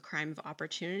 Maybe it was a crime of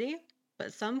opportunity,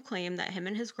 but some claim that him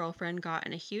and his girlfriend got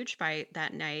in a huge fight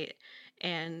that night,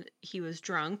 and he was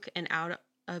drunk, and out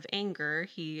of anger,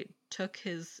 he took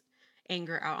his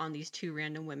anger out on these two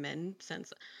random women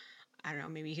since, I don't know,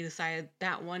 maybe he decided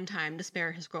that one time to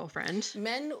spare his girlfriend.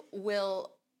 Men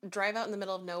will drive out in the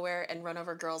middle of nowhere and run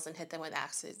over girls and hit them with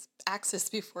axes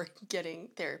before getting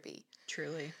therapy.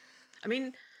 Truly. I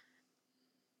mean,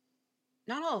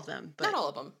 not all of them, but not all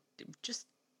of them. Just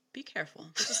be careful.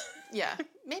 Yeah.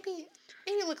 Maybe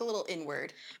look a little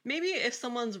inward. Maybe if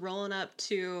someone's rolling up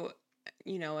to,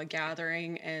 a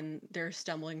gathering and they're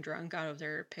stumbling drunk out of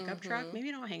their pickup truck, maybe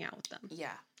don't hang out with them.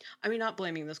 Yeah. I mean, not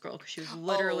blaming this girl because she was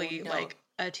literally like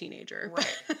a teenager.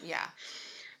 Right. Yeah.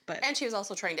 But And she was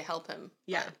also trying to help him.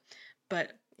 yeah.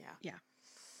 But yeah.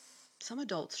 Some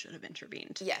adults should have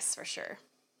intervened. Yes, for sure.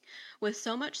 With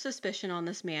so much suspicion on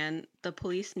this man, the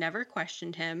police never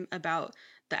questioned him about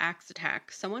the axe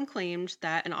attack. Someone claimed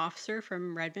that an officer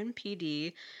from Redmond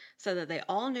PD said that they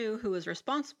all knew who was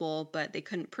responsible, but they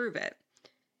couldn't prove it.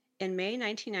 In May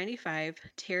 1995,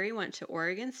 Terry went to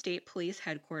Oregon State Police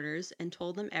headquarters and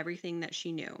told them everything that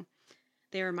she knew.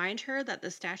 They remind her that the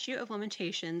statute of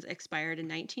limitations expired in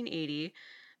 1980,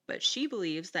 but she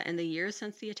believes that in the years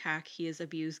since the attack, he has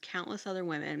abused countless other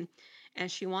women, and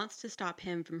she wants to stop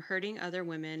him from hurting other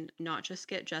women, not just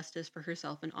get justice for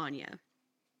herself and Anya.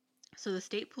 So the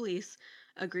state police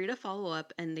agree to follow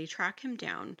up, and they track him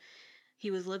down.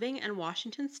 He was living in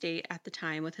Washington State at the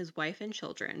time with his wife and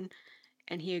children,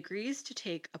 and he agrees to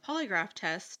take a polygraph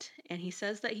test, and he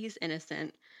says that he's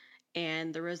innocent,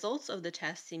 and the results of the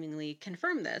test seemingly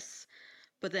confirm this.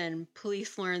 But then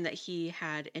police learned that he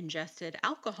had ingested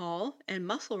alcohol and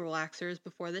muscle relaxers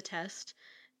before the test,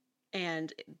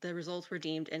 and the results were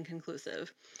deemed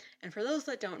inconclusive. And for those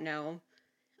that don't know,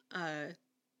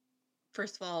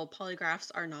 first of all,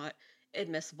 polygraphs are not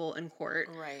admissible in court.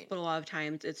 Right. But a lot of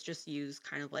times it's just used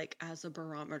kind of like as a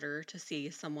barometer to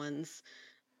see someone's,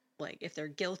 like, if they're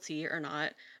guilty or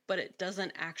not. But it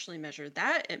doesn't actually measure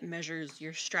that. It measures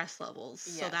your stress levels.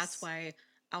 Yes. So that's why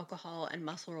alcohol and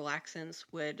muscle relaxants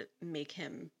would make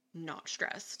him not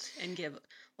stressed and give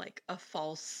like a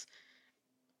false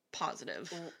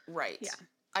positive. Right. Yeah.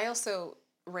 I also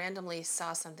randomly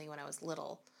saw something when I was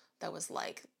little that was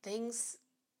like things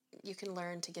you can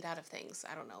learn to get out of things.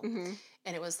 I don't know. Mm-hmm.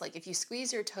 And it was like if you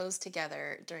squeeze your toes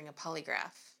together during a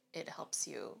polygraph, it helps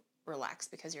you relax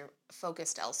because you're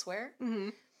focused elsewhere. Mm-hmm.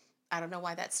 I don't know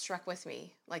why that struck with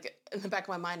me. Like in the back of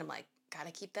my mind, I'm like, gotta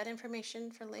keep that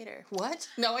information for later. What?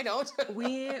 No, I don't.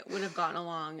 We would have gotten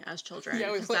along as children.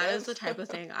 Yeah, we because would that have. is the type of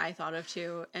thing I thought of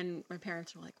too. And my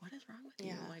parents were like, "What is wrong with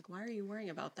you? Yeah. Like, why are you worrying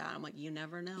about that?" I'm like, "You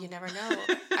never know. You never know."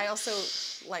 I also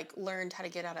like learned how to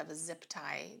get out of a zip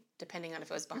tie, depending on if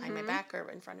it was behind my back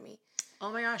or in front of me.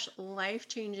 Oh my gosh, life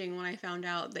changing when I found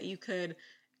out that you could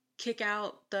kick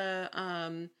out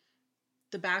the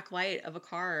back light of a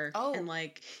car. Oh. And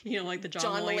like, you know, like the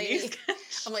John Mulaney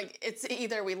sketch. I'm like, it's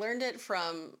either we learned it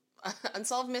from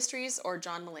Unsolved Mysteries or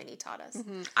John Mulaney taught us.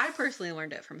 Mm-hmm. I personally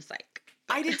learned it from Psych.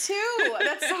 I did too.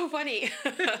 That's so funny.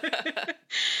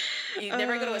 You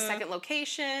never go to a second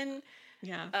location.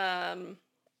 Yeah. And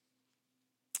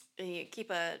you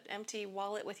keep a empty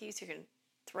wallet with you so you can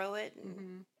throw it.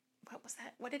 And what was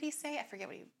that? What did he say? I forget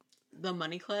what he. The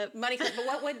money clip. Money clip. But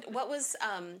what was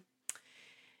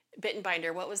Bit and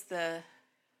Binder? What was the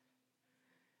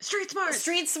Street smarts.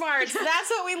 Street smarts? That's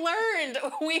what we learned.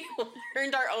 We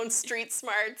learned our own street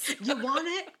smarts. You want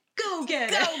it? Go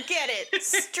get it. Go get it.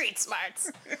 Street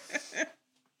smarts.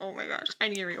 Oh my gosh, I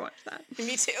need to rewatch that.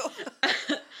 Me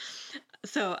too.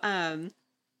 So,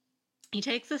 he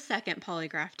takes a second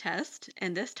polygraph test,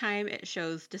 and this time it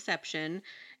shows deception,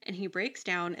 and he breaks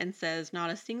down and says not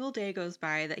a single day goes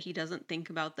by that he doesn't think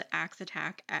about the axe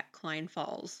attack at Cline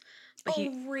Falls. But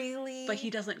really? But he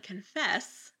doesn't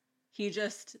confess. He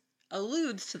just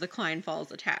alludes to the Cline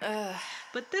Falls attack.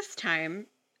 But this time,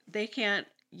 they can't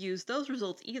use those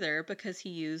results either because he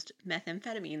used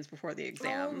methamphetamines before the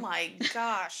exam. Oh my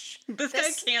gosh. This guy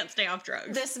can't stay off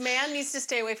drugs. This man needs to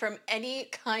stay away from any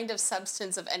kind of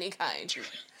substance of any kind.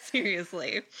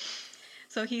 Seriously.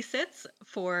 So he sits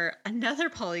for another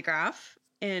polygraph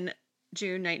in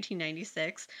June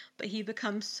 1996, but he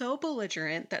becomes so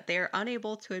belligerent that they are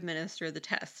unable to administer the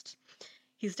test.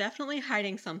 He's definitely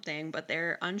hiding something, but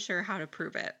they're unsure how to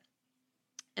prove it.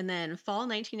 And then fall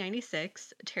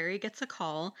 1996, Terry gets a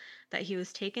call that he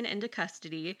was taken into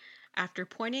custody after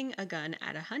pointing a gun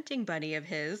at a hunting buddy of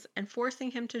his and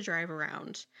forcing him to drive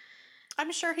around.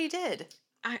 I'm sure he did.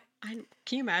 Can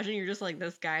you imagine you're just like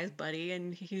this guy's buddy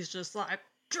and he's just like,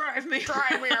 drive me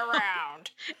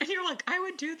around. And you're like, I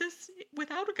would do this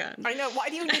without a gun. I know. Why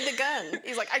do you need the gun?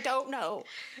 He's like, I don't know.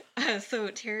 So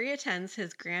Terry attends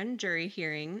his grand jury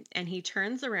hearing and he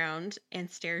turns around and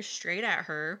stares straight at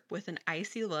her with an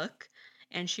icy look,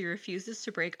 and she refuses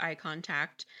to break eye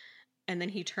contact. And then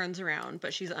he turns around,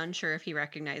 but she's unsure if he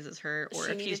recognizes her or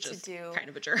if he's just kind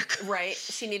of a jerk. Right.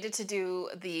 She needed to do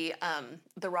the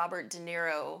Robert De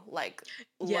Niro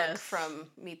look from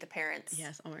Meet the Parents.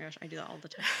 Yes. Oh my gosh, I do that all the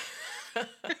time.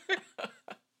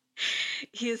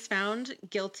 He is found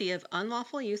guilty of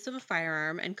unlawful use of a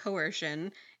firearm and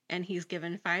coercion, and he's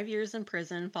given 5 years in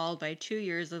prison, followed by 2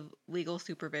 years of legal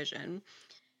supervision.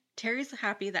 Terry's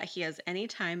happy that he has any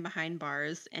time behind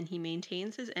bars, and he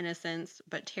maintains his innocence,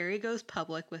 but Terry goes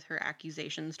public with her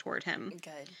accusations toward him.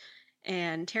 Good.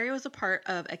 And Terry was a part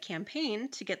of a campaign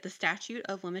to get the statute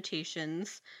of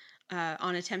limitations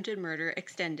on attempted murder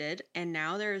extended, and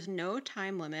now there is no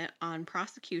time limit on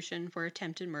prosecution for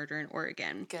attempted murder in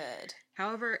Oregon. Good.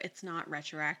 However, it's not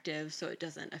retroactive, so it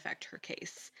doesn't affect her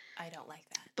case. I don't like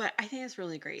that. But I think it's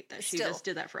really great that she Still. just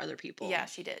did that for other people. Yeah,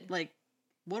 she did. Like,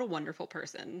 what a wonderful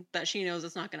person that she knows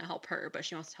it's not going to help her, but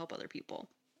she wants to help other people.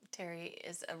 Terry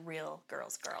is a real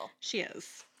girl's girl. She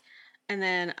is. And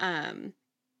then,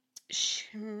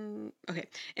 okay.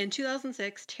 In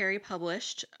 2006, Terry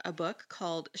published a book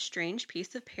called Strange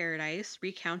Piece of Paradise,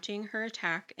 recounting her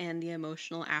attack and the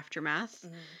emotional aftermath.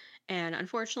 Mm. And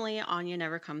unfortunately, Anya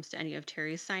never comes to any of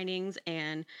Terry's signings,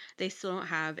 and they still don't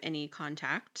have any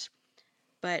contact.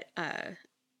 But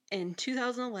in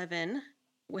 2011,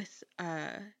 with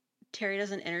Terry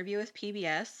does an interview with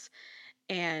PBS,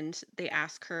 and they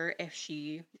ask her if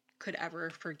she could ever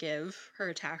forgive her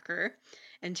attacker.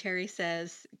 And Terry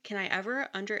says, "Can I ever,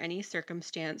 under any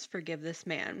circumstance, forgive this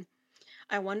man?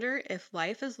 I wonder if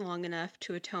life is long enough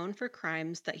to atone for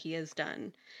crimes that he has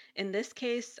done. In this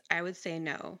case, I would say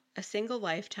no. A single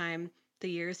lifetime, the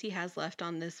years he has left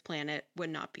on this planet, would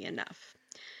not be enough."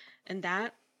 And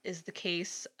that is the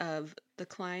case of the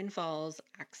Cline Falls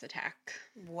axe attack.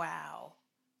 Wow.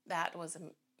 That was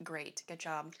great. Good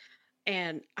job.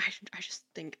 And I just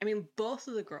think, I mean, both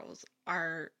of the girls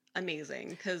are amazing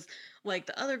because, like,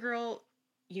 the other girl,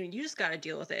 you just got to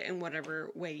deal with it in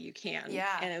whatever way you can.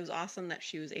 Yeah. And it was awesome that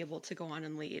she was able to go on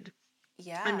and lead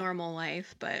Yeah. a normal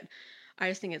life. But I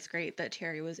just think it's great that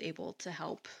Terry was able to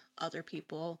help other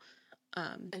people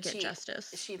get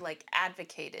justice. She like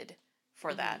advocated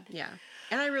for that. Yeah.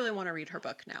 And I really want to read her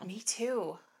book now. Me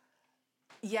too.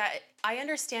 Yeah, I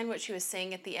understand what she was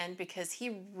saying at the end because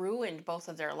he ruined both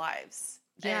of their lives.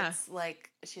 Yeah. It's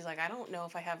like, she's like, I don't know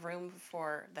if I have room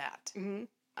for that. Mm-hmm.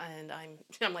 And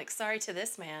I'm like, sorry to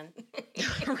this man.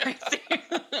 Right.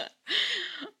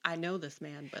 I know this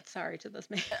man, but sorry to this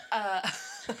man.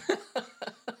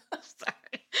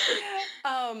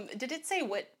 Sorry. Did it say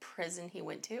what prison he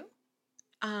went to?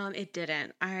 It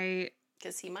didn't.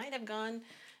 Because he might have gone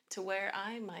to where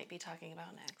I might be talking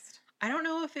about next. I don't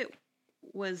know if it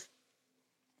was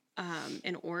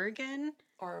in Oregon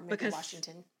or maybe because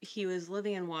Washington. He was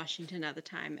living in Washington at the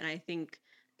time, and I think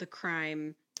the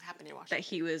crime happened in Washington that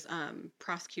he was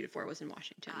prosecuted for was in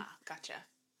Washington. Ah, gotcha.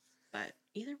 But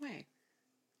either way,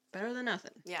 better than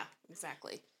nothing. Yeah,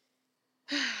 exactly.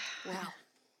 Wow.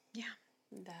 Yeah.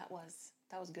 That was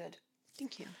good.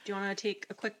 Thank you. Do you want to take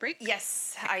a quick break?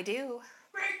 Yes, I do.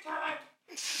 Break time!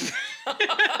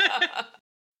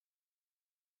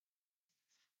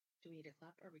 Do we need a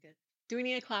clap? Or are we good? Do we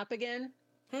need a clap again?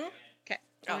 Okay.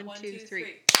 Oh. 1, 2, 3.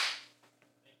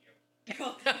 Thank you.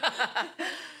 Okay.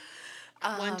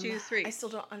 1, 2, 3. I still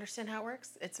don't understand how it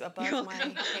works. It's above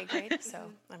my pay grade,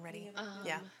 so I'm ready.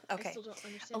 Yeah. Okay. I still don't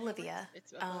understand Olivia,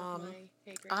 it's above my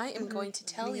pay grade. I am going to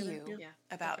tell you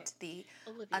about Okay. the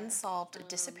Olivia, unsolved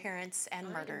disappearance and I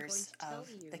am murders going to of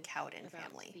tell you the Cowden about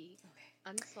family. the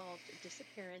unsolved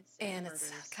disappearance And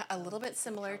murders it's a little of bit the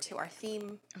similar to our Cowden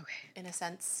theme, Okay. in a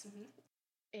sense.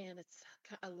 And it's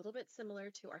a little bit similar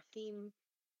to our theme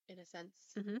in a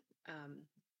sense.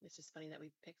 It's just funny that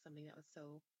we picked something that was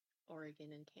so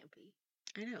Oregon and campy.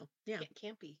 I know. Yeah.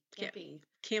 Campy. Camping.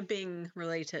 Camping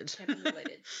related. Camping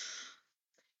related.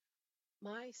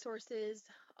 My sources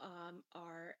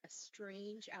are a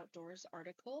Strange Outdoors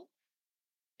article,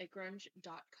 a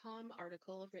grunge.com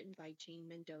article written by Jean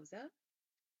Mendoza,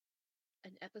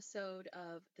 an episode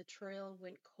of The Trail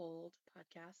Went Cold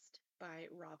podcast by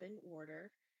Robin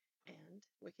Warder, and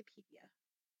Wikipedia.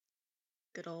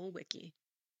 Good old Wiki.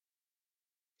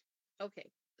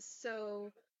 Okay,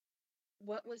 so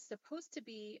what was supposed to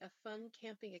be a fun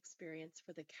camping experience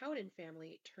for the Cowden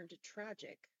family turned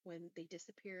tragic when they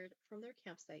disappeared from their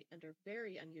campsite under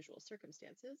very unusual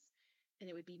circumstances, and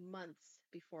it would be months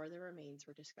before their remains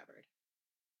were discovered.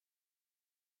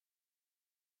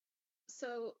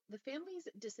 So the family's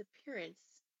disappearance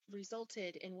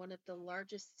resulted in one of the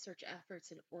largest search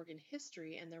efforts in Oregon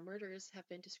history, and their murders have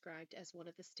been described as one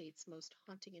of the state's most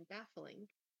haunting and baffling.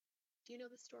 Do you know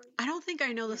the story? I don't think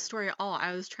I know the story at all.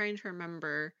 I was trying to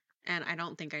remember, and I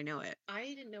don't think I know it. I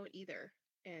didn't know it either,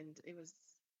 and it was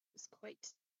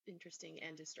quite interesting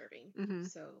and disturbing.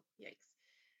 So, yikes.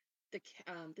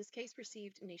 This case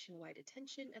received nationwide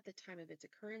attention at the time of its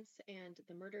occurrence, and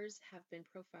the murders have been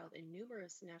profiled in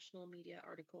numerous national media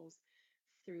articles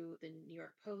through the New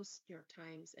York Post, New York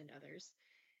Times, and others.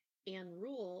 Anne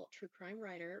Rule, true crime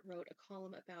writer, wrote a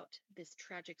column about this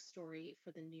tragic story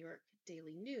for the New York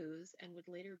Daily News and would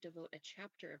later devote a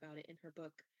chapter about it in her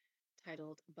book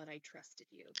titled But I Trusted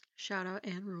You. Shout out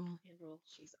Anne Rule. Anne Rule,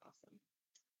 she's awesome.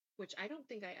 Which I don't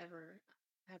think I have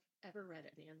read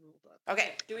an Anne Rule book.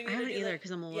 Okay. Do we I need to haven't do either the-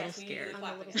 because I'm a Yes, little we need to do scared. the I'm a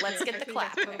clap little again. Let's scared. get I the think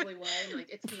clap. That's probably why I'm like,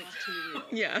 it's too much too real.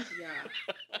 Yeah.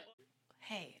 Yeah.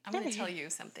 Hey, I'm going to Hey. tell you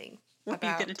something. What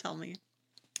are you going to tell me?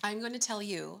 I'm going to tell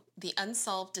you the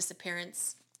unsolved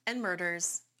disappearance and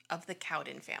murders of the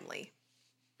Cowden family.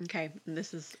 Okay,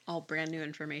 this is all brand new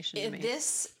information to me.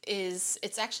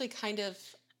 It's actually kind of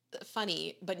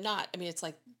funny, but not, I mean, it's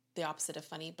like the opposite of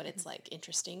funny, but it's like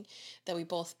interesting that we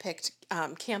both picked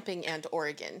camping and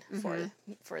Oregon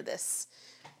for this.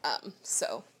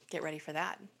 So get ready for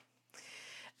that.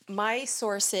 My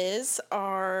sources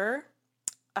are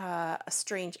a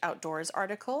Strange Outdoors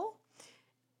article,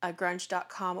 a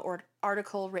grunge.com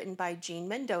article written by Jean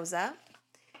Mendoza,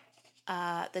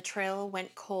 the Trail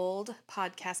Went Cold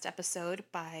podcast episode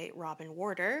by Robin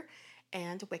Warder,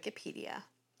 and Wikipedia.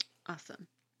 Awesome.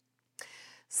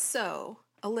 So,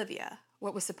 Olivia,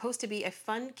 what was supposed to be a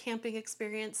fun camping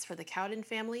experience for the Cowden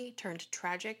family turned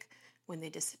tragic when they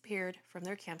disappeared from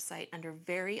their campsite under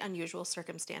very unusual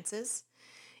circumstances.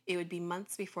 It would be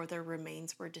months before their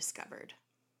remains were discovered.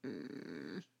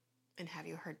 And have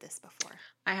you heard this before?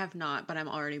 I have not, but I'm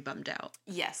already bummed out.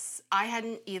 Yes, I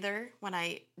hadn't either when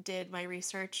I did my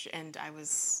research, and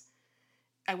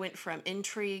I went from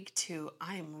intrigue to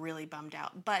I am really bummed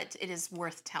out, but it is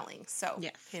worth telling. So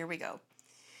Yes. Here we go.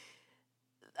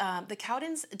 The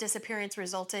Cowdens' disappearance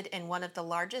resulted in one of the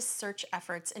largest search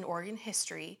efforts in Oregon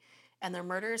history, and their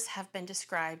murders have been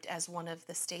described as one of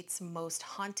the state's most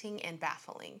haunting and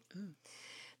baffling.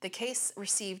 The case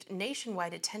received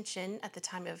nationwide attention at the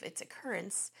time of its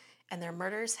occurrence, and their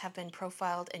murders have been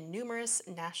profiled in numerous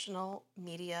national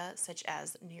media such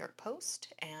as New York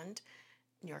Post and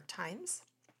New York Times.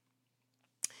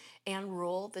 Anne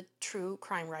Rule, the true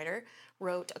crime writer,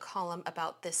 wrote a column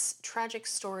about this tragic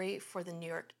story for the New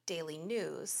York Daily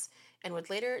News and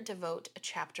would later devote a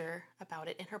chapter about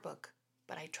it in her book,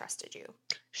 But I Trusted You.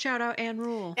 Shout out Anne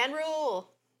Rule. Anne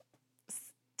Rule!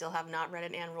 Still have not read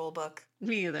an Anne Rule book.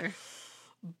 Me either.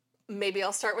 Maybe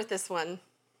I'll start with this one.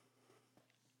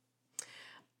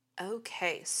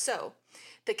 Okay, so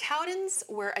the Cowdens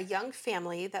were a young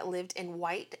family that lived in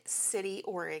White City,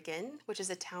 Oregon, which is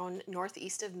a town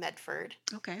northeast of Medford.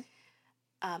 Okay.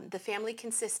 The family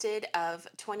consisted of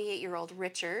 28-year-old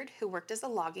Richard, who worked as a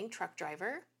logging truck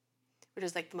driver, which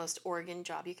is like the most Oregon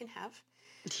job you can have.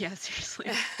 Yeah, seriously.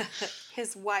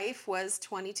 His wife was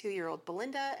 22-year-old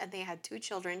Belinda, and they had two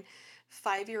children,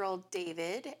 5-year-old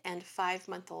David and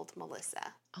 5-month-old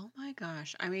Melissa. Oh my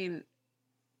gosh. I mean,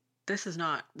 this is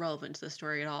not relevant to the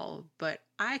story at all, but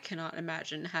I cannot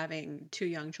imagine having two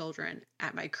young children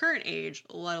at my current age,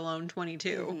 let alone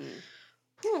 22.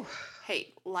 Whew.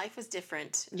 Hey, life was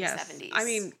different in Yes. the 70s. I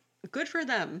mean, good for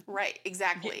them. Right,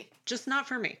 exactly. Just not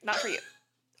for me. Not for you.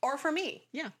 Or for me.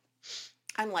 Yeah.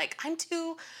 I'm like, I'm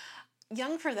too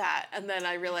young for that. And then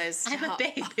I realized I'm a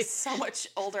baby. so much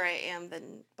older I am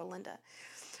than Belinda.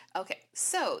 Okay,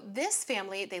 so this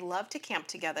family, they loved to camp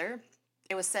together.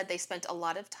 It was said they spent a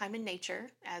lot of time in nature,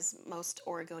 as most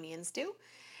Oregonians do,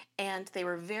 and they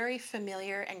were very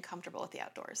familiar and comfortable with the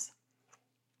outdoors.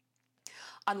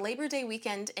 On Labor Day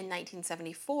weekend in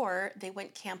 1974, they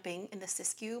went camping in the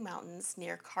Siskiyou Mountains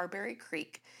near Carberry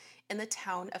Creek in the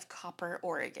town of Copper,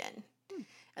 Oregon.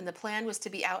 And the plan was to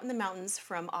be out in the mountains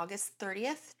from August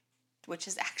 30th, which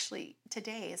is actually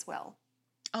today as well.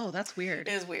 Oh, that's weird.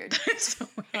 It is weird. It's so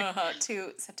weird.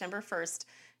 To September 1st,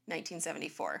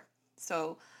 1974.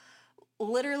 So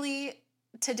literally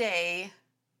today,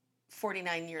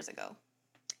 49 years ago.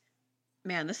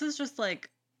 Man, this is just like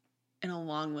in a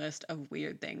long list of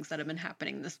weird things that have been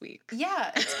happening this week.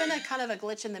 Yeah, it's been a kind of a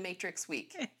glitch in the Matrix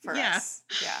week for Yeah. us.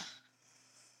 Yeah.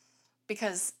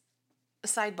 Because,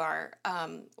 sidebar,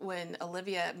 when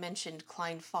Olivia mentioned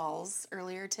Cline Falls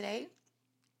earlier today,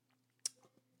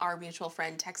 our mutual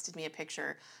friend texted me a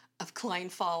picture of Cline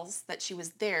Falls that she was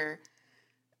there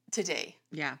today.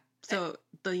 Yeah. So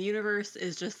the universe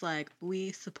is just like,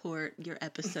 we support your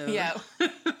episode. Yeah.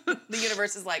 The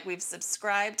universe is like, we've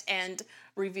subscribed and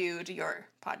reviewed your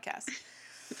podcast.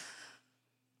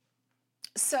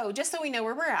 So just so we know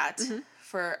where we're at,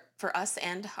 for us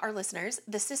and our listeners,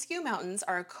 the Siskiyou Mountains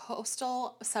are a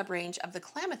coastal subrange of the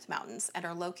Klamath Mountains and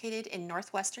are located in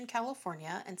northwestern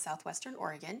California and southwestern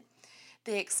Oregon.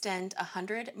 They extend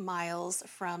 100 miles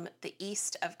from the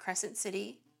east of Crescent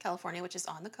City, California, which is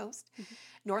on the coast,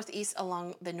 northeast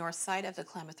along the north side of the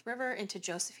Klamath River into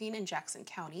Josephine and Jackson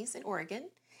counties in Oregon.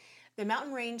 The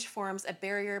mountain range forms a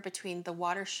barrier between the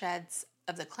watersheds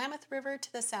of the Klamath River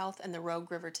to the south and the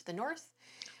Rogue River to the north.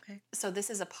 Okay. So this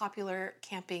is a popular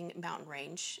camping mountain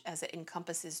range as it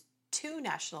encompasses 2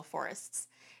 national forests,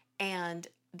 and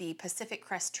the Pacific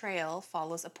Crest Trail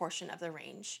follows a portion of the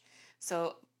range.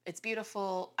 So it's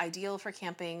beautiful, ideal for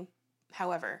camping,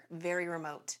 however, very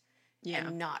remote Yeah.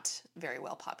 and not very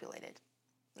well populated,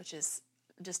 which is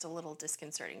just a little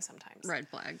disconcerting sometimes. Red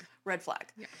flag. Red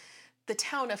flag. Yeah. The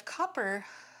town of Copper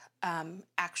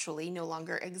actually no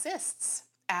longer exists,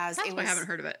 as That's it why was. I haven't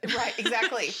heard of it. Right,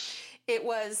 exactly. It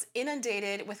was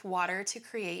inundated with water to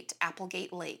create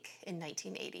Applegate Lake in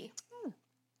 1980.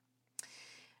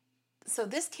 So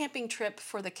this camping trip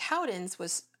for the Cowdens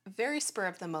was very spur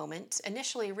of the moment.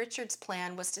 Initially, Richard's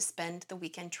plan was to spend the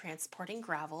weekend transporting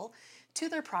gravel to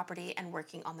their property and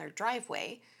working on their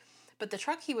driveway. But the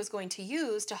truck he was going to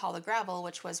use to haul the gravel,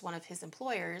 which was one of his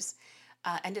employers,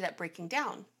 ended up breaking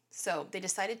down. So they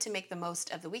decided to make the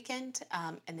most of the weekend,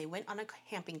 and they went on a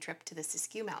camping trip to the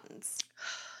Siskiyou Mountains.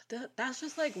 That's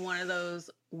just like one of those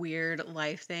weird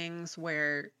life things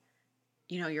where,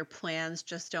 your plans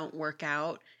just don't work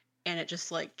out and it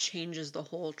just like changes the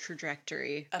whole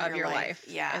trajectory of your life.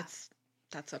 Yeah.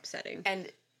 That's upsetting. And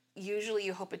usually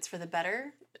you hope it's for the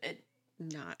better.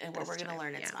 Not And what this we're going to time,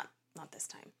 learn, it's yeah. not this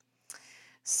time.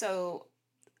 So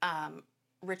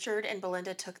Richard and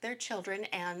Belinda took their children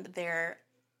and their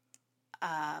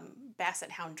basset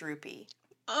hound Droopy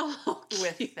Oh,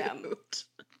 with cute. them.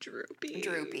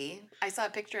 Droopy. I saw a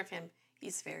picture of him.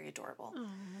 He's very adorable. Aw.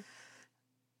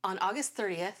 On August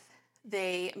 30th,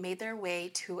 they made their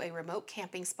way to a remote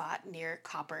camping spot near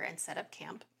Copper and set up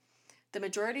camp. The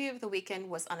majority of the weekend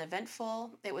was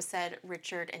uneventful. It was said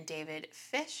Richard and David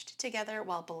fished together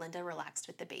while Belinda relaxed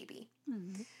with the baby.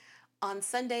 Mhm. On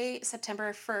Sunday,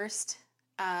 September 1st,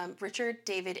 Richard,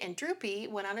 David, and Droopy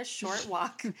went on a short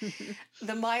walk,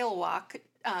 the mile walk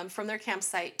from their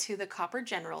campsite to the Copper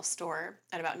General Store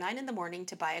at about 9 in the morning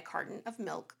to buy a carton of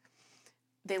milk.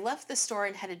 They left the store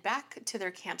and headed back to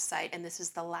their campsite, and this is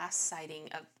the last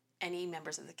sighting of any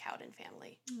members of the Cowden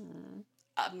family. Mm.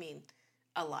 I mean,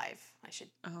 alive, I should,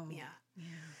 Oh, yeah. yeah.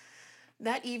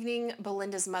 That evening,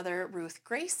 Belinda's mother, Ruth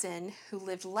Grayson, who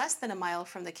lived less than a mile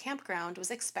from the campground,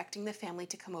 was expecting the family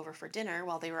to come over for dinner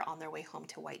while they were on their way home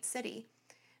to White City.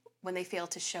 When they failed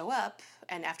to show up,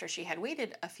 and after she had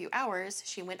waited a few hours,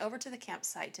 she went over to the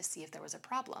campsite to see if there was a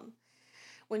problem.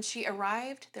 When she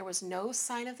arrived, there was no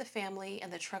sign of the family,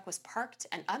 and the truck was parked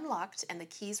and unlocked, and the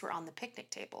keys were on the picnic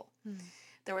table.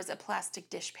 There was a plastic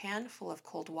dishpan full of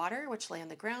cold water, which lay on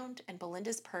the ground, and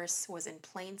Belinda's purse was in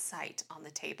plain sight on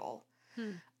the table.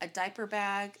 A diaper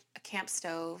bag, a camp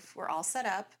stove were all set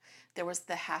up. There was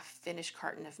the half-finished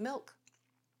carton of milk.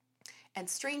 And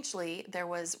strangely, there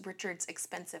was Richard's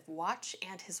expensive watch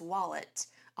and his wallet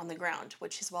on the ground,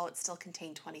 which his wallet still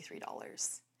contained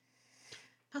 $23.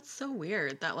 That's so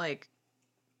weird that, like,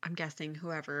 I'm guessing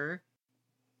whoever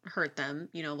hurt them,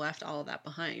 left all of that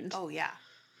behind. Oh, yeah.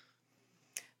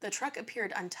 The truck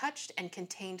appeared untouched and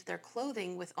contained their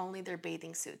clothing with only their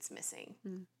bathing suits missing.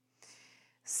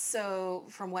 So,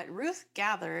 from what Ruth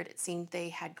gathered, it seemed they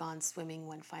had gone swimming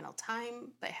one final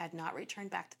time, but had not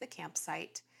returned back to the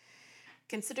campsite.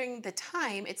 Considering the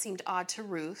time, it seemed odd to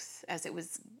Ruth, as it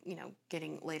was,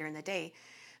 getting later in the day.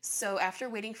 So, after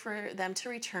waiting for them to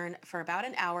return for about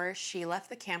an hour, she left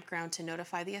the campground to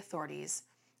notify the authorities,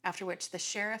 after which the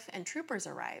sheriff and troopers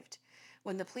arrived.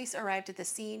 When the police arrived at the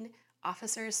scene,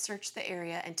 officers searched the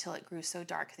area until it grew so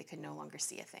dark they could no longer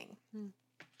see a thing.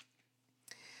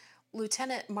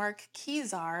 Lieutenant Mark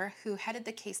Kezar, who headed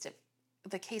the case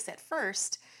at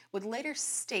first, would later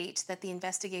state that the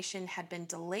investigation had been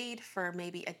delayed for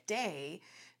maybe a day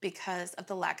because of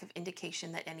the lack of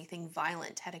indication that anything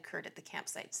violent had occurred at the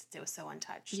campsite. It was so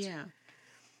untouched. Yeah.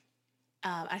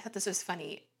 I thought this was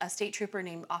funny. A state trooper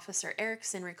named Officer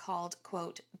Erickson recalled,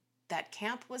 quote, "That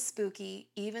camp was spooky.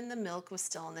 Even the milk was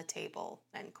still on the table,"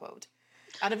 end quote.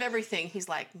 Out of everything, he's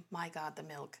like, my God, the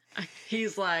milk.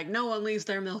 He's like, no one leaves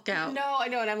their milk out. No, I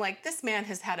know. And I'm like, this man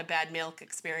has had a bad milk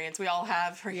experience. We all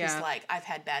have. Or he's Yeah. like, I've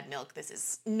had bad milk.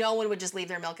 No one would just leave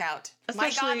their milk out.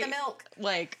 Especially, my God, the milk.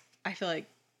 Like, I feel like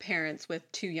parents with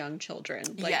 2 young children,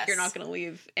 like, Yes. you're not going to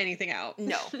leave anything out.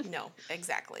 No,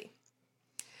 exactly.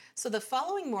 So the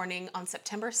following morning, on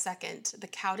September 2nd, the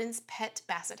Cowden's pet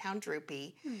basset hound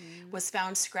Droopy was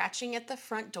found scratching at the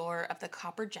front door of the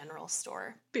Copper General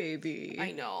Store. Baby.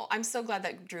 I know. I'm so glad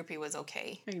that Droopy was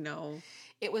okay. I know.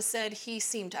 It was said he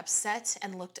seemed upset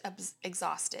and looked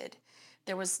exhausted.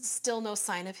 There was still no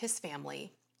sign of his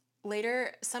family.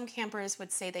 Later, some campers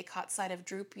would say they caught sight of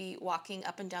Droopy walking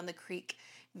up and down the creek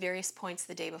various points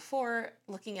the day before,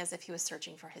 looking as if he was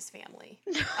searching for his family.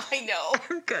 I know.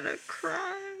 I'm gonna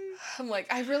cry. I'm like,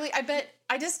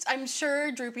 I'm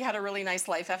sure Droopy had a really nice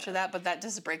life after that, but that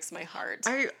just breaks my heart.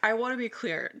 I want to be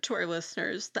clear to our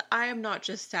listeners that I am not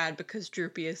just sad because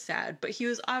Droopy is sad, but he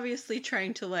was obviously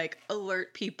trying to like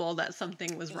alert people that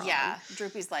something was wrong. Yeah,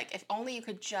 Droopy's like, if only you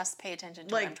could just pay attention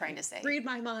to what I'm trying to say. Read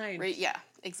my mind. Yeah,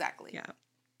 exactly. Yeah.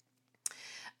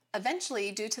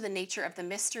 Eventually, due to the nature of the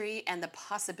mystery and the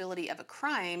possibility of a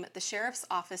crime, the sheriff's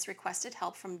office requested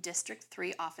help from District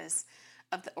 3 office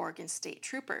of the Oregon State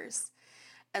Troopers.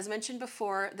 As mentioned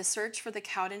before, the search for the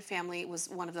Cowden family was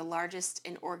one of the largest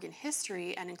in Oregon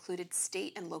history and included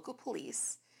state and local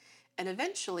police. And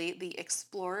eventually, the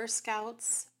Explorer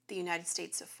Scouts, the United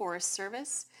States Forest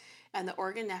Service, and the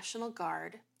Oregon National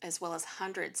Guard, as well as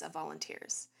hundreds of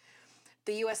volunteers.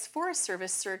 The U.S. Forest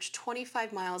Service searched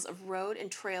 25 miles of road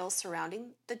and trails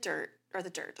surrounding the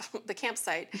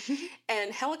campsite,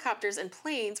 and helicopters and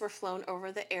planes were flown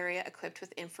over the area equipped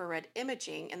with infrared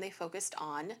imaging, and they focused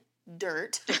on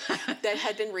dirt that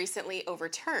had been recently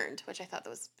overturned, which I thought that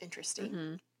was interesting.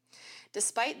 Mm-hmm.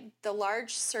 Despite the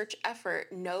large search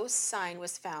effort, no sign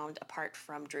was found apart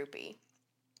from Droopy.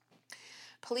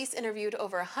 Police interviewed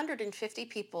over 150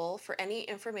 people for any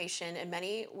information, and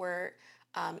many were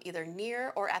either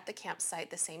near or at the campsite at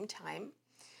the same time.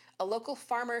 A local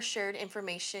farmer shared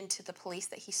information to the police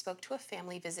that he spoke to a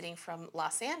family visiting from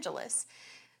Los Angeles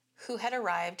who had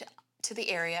arrived to the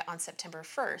area on September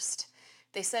 1st.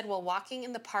 They said while walking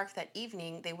in the park that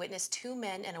evening, they witnessed two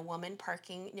men and a woman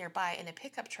parking nearby in a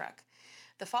pickup truck.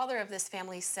 The father of this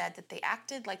family said that they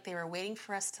acted like they were waiting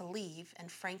for us to leave, and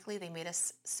frankly, they made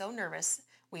us so nervous,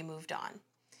 we moved on.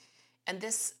 And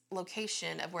this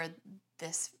location of where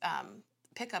this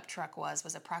pickup truck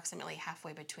was approximately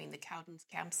halfway between the Cowden's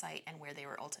campsite and where they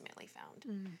were ultimately found.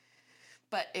 Mm.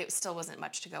 But it still wasn't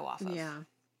much to go off of. Yeah.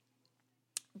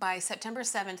 By September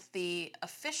 7th, the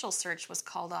official search was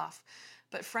called off,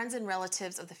 but friends and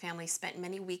relatives of the family spent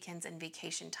many weekends and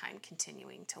vacation time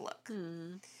continuing to look.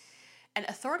 Mm. And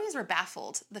authorities were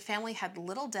baffled. The family had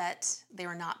little debt, they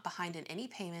were not behind in any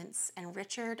payments, and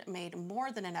Richard made more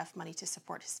than enough money to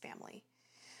support his family.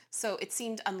 So it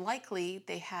seemed unlikely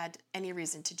they had any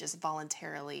reason to just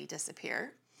voluntarily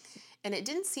disappear. And it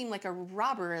didn't seem like a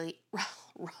robbery, oh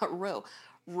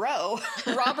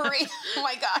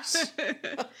my gosh,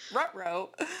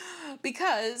 ruh-roh,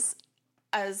 because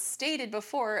as stated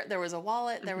before, there was a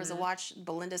wallet, there was a watch,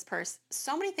 Belinda's purse,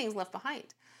 so many things left behind.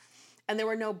 And there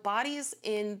were no bodies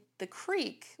in the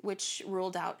creek, which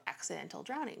ruled out accidental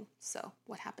drowning. So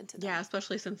what happened to them? Yeah,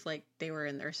 especially since like they were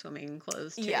in their swimming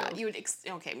clothes too. Yeah, you would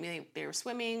maybe they were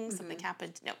swimming, something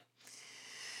happened. No.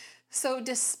 So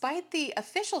despite the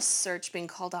official search being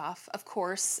called off, of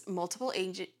course, multiple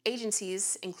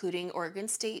agencies, including Oregon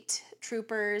State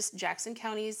Troopers, Jackson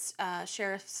County's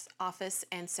Sheriff's Office,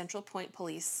 and Central Point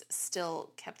Police,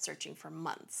 still kept searching for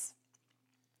months.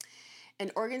 An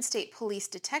Oregon State Police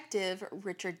detective,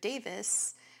 Richard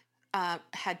Davis,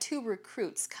 had two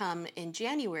recruits come in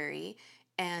January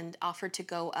and offered to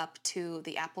go up to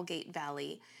the Applegate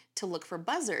Valley to look for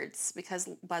buzzards because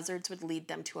buzzards would lead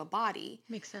them to a body.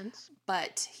 Makes sense.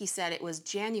 But he said it was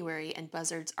January and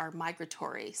buzzards are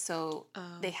migratory, so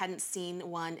they hadn't seen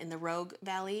one in the Rogue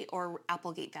Valley or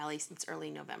Applegate Valley since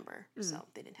early November. So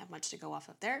they didn't have much to go off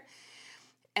of there.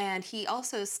 And he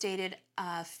also stated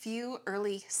a few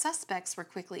early suspects were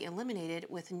quickly eliminated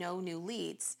with no new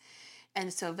leads.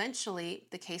 And so eventually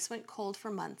the case went cold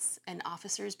for months and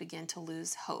officers began to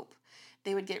lose hope.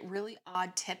 They would get really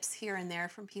odd tips here and there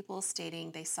from people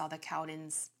stating they saw the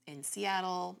Cowdens in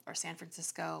Seattle or San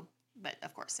Francisco, but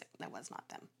of course that was not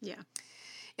them. Yeah.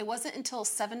 It wasn't until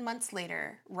 7 months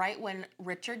later, right when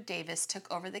Richard Davis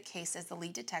took over the case as the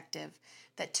lead detective,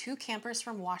 that two campers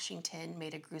from Washington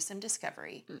made a gruesome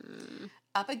discovery.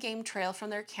 Up a game trail from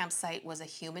their campsite was a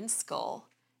human skull,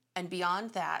 and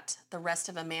beyond that, the rest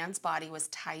of a man's body was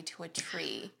tied to a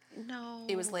tree. No.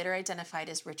 It was later identified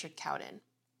as Richard Cowden.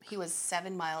 He was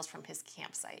 7 miles from his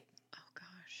campsite. Oh,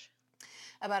 gosh.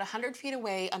 About 100 feet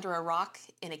away, under a rock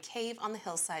in a cave on the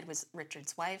hillside, was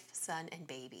Richard's wife, son, and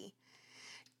baby.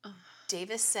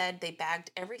 Davis said they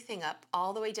bagged everything up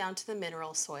all the way down to the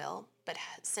mineral soil, but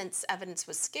since evidence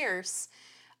was scarce,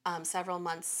 several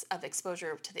months of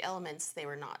exposure to the elements, they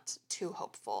were not too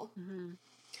hopeful. Mm-hmm.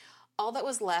 All that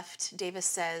was left, Davis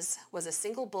says, was a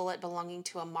single bullet belonging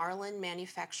to a Marlin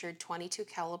manufactured .22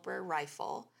 caliber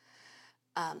rifle.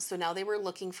 So now they were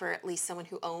looking for at least someone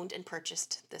who owned and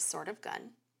purchased this sort of gun.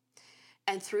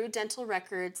 And through dental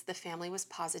records, the family was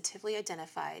positively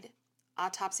identified.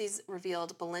 Autopsies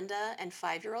revealed Belinda and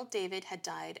 5-year-old David had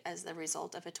died as the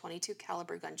result of a .22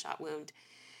 caliber gunshot wound,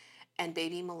 and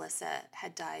baby Melissa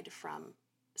had died from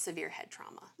severe head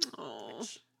trauma. Oh.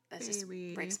 Which That just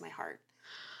Baby. breaks my heart.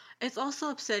 It's also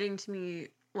upsetting to me,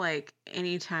 like,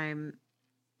 anytime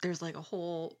there's, like, a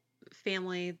whole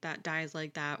family that dies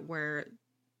like that where,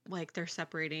 like, they're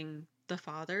separating the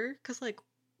father. Because, like,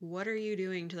 what are you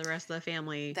doing to the rest of the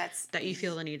family That's that you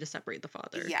feel the need to separate the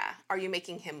father? Yeah. Are you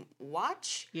making him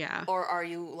watch? Yeah. Or are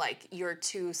you like, you're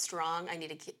too strong, I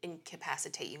need to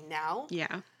incapacitate you now?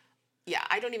 Yeah. Yeah,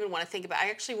 I don't even want to think about it. I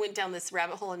actually went down this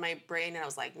rabbit hole in my brain and I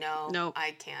was like, no, Nope.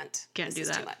 I can't. Can't This do is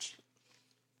that. too much.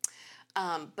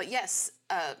 But yes,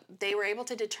 they were able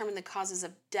to determine the causes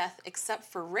of death except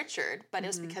for Richard, but it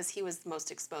was because he was the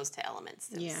most exposed to elements.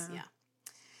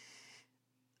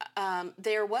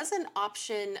 There was an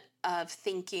option of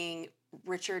thinking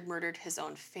Richard murdered his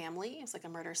own family. It was like a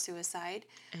murder-suicide.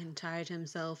 And tied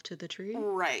himself to the tree?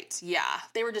 Right, yeah.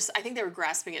 They were I think they were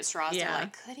grasping at straws. Yeah. They're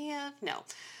like, could he have? No.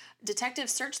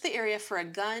 Detectives searched the area for a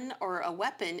gun or a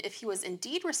weapon. If he was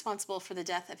indeed responsible for the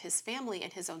death of his family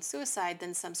and his own suicide,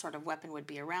 then some sort of weapon would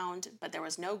be around. But there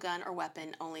was no gun or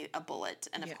weapon, only a bullet.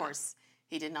 And of course,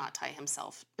 he did not tie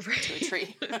himself to a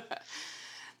tree.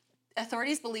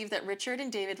 Authorities believe that Richard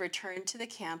and David returned to the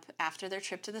camp after their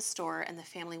trip to the store, and the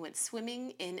family went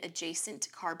swimming in adjacent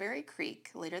Carberry Creek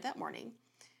later that morning.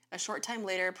 A short time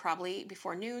later, probably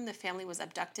before noon, the family was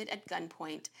abducted at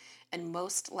gunpoint, and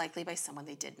most likely by someone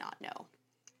they did not know.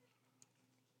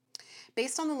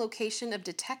 Based on the location of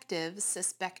detectives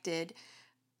suspected,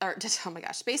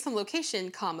 based on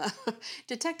location,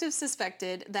 detectives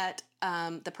suspected that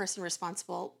the person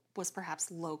responsible was perhaps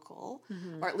local,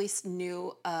 or at least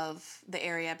knew of the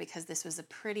area because this was a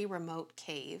pretty remote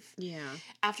cave. Yeah.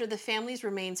 After the family's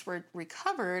remains were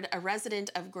recovered, a resident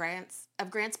of Grants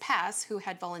Pass who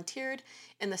had volunteered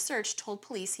in the search told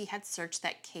police he had searched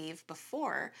that cave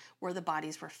before where the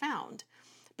bodies were found.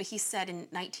 But he said in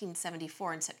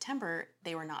 1974 in September,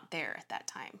 they were not there at that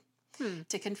time.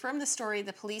 To confirm the story,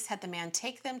 the police had the man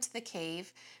take them to the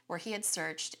cave where he had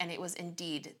searched, and it was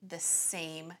indeed the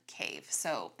same cave.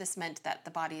 So this meant that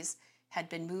the bodies had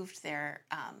been moved there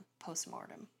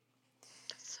post-mortem.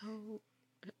 So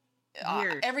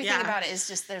weird. Everything about it is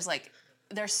just, there's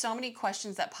so many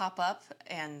questions that pop up,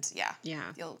 and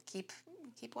you'll keep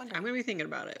wondering. I'm going to be thinking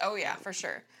about it. Oh, yeah, for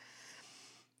sure.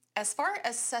 As far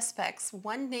as suspects,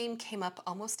 one name came up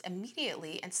almost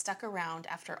immediately and stuck around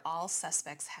after all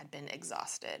suspects had been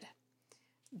exhausted.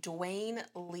 Dwayne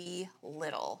Lee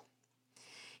Little.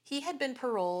 He had been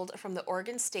paroled from the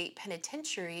Oregon State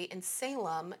Penitentiary in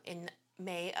Salem in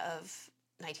May of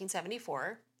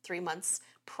 1974, 3 months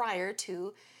prior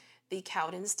to the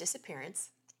Cowden's disappearance.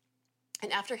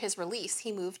 And after his release,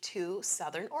 he moved to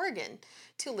Southern Oregon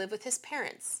to live with his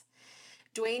parents.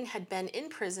 Dwayne had been in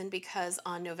prison because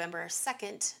on November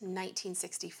 2nd,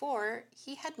 1964,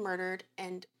 he had murdered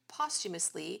and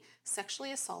posthumously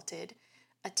sexually assaulted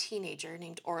a teenager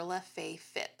named Orla Faye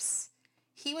Phipps.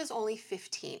 He was only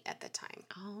 15 at the time.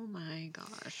 Oh my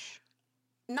gosh.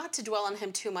 Not to dwell on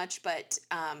him too much, but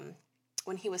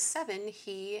when he was 7,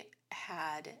 he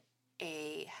had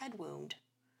a head wound,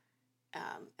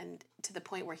 and to the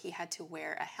point where he had to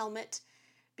wear a helmet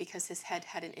because his head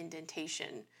had an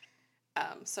indentation.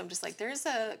 So I'm just like, there's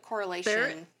a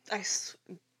correlation.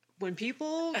 When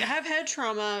people have head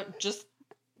trauma, just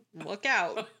look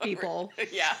out, people.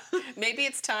 Yeah. Maybe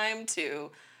it's time to,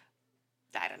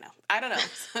 I don't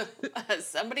know.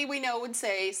 Somebody we know would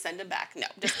say, send him back. No,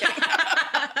 just kidding.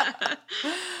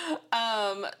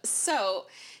 So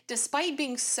despite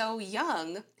being so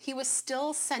young, he was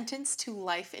still sentenced to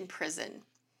life in prison.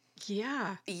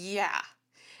 Yeah. Yeah.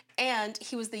 And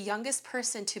he was the youngest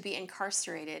person to be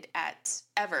incarcerated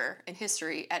ever in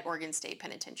history at Oregon State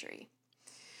Penitentiary.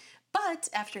 But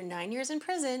after 9 years in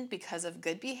prison, because of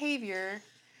good behavior,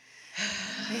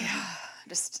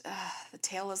 the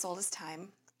tale as old as time,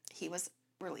 he was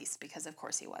released because, of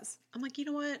course, he was. I'm like, you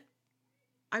know what?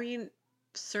 I mean,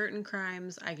 certain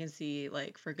crimes I can see,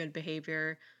 like, for good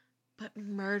behavior, but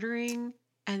murdering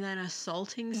and then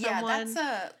assaulting someone...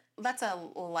 Yeah, that's a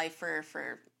lifer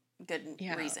for good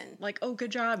reason. Like, oh,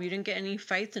 good job. You didn't get any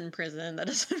fights in prison. That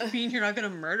doesn't mean you're not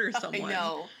going to murder someone. I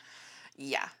know.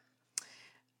 Yeah.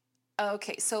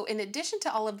 Okay, so in addition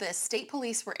to all of this, state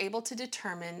police were able to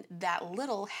determine that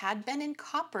Little had been in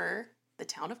Copper, the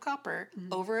town of Copper,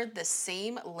 over the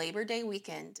same Labor Day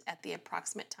weekend at the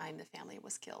approximate time the family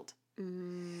was killed.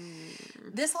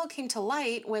 This all came to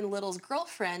light when Little's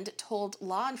girlfriend told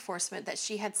law enforcement that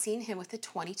she had seen him with a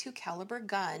 .22 caliber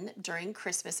gun during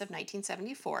Christmas of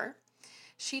 1974.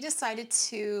 She decided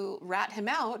to rat him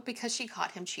out because she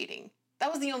caught him cheating.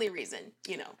 That was the only reason,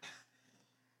 you know.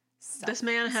 This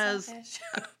man has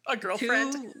a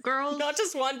girlfriend. 2 girls? Not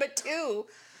just one, but 2.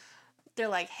 They're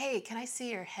like, hey, can I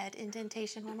see your head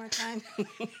indentation one more time?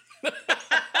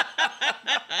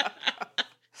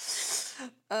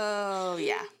 Oh,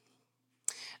 yeah.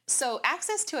 So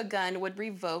access to a gun would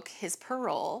revoke his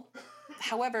parole.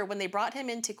 However, when they brought him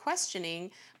into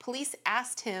questioning, police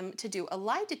asked him to do a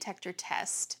lie detector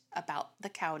test about the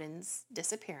Cowdens'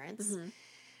 disappearance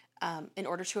in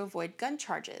order to avoid gun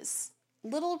charges.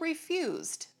 Little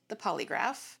refused the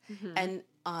polygraph, and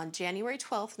on January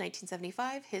 12th,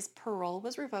 1975, his parole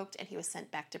was revoked and he was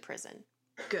sent back to prison.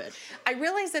 Good. I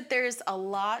realize that there's a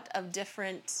lot of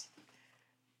different,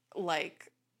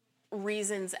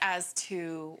 reasons as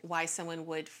to why someone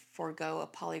would forego a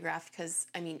polygraph, because,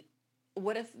 I mean,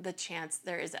 what if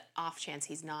there is an off chance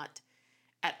he's not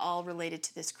at all related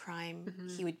to this crime?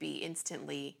 He would be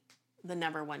instantly the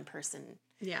number one person.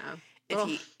 Yeah. If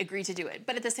he agreed to do it.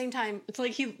 But at the same time, It's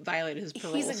like he violated his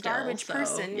parole. he's a garbage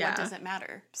person. Yeah. What does it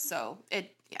matter? So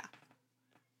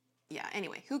yeah.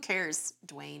 Anyway, who cares,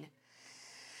 Dwayne?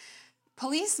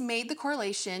 Police made the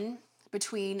correlation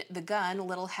between the gun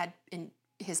Little had in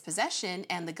his possession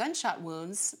and the gunshot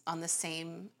wounds on the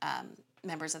same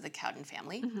members of the Cowden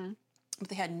family, but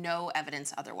they had no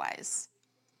evidence otherwise.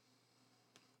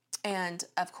 And,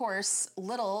 of course,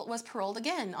 Little was paroled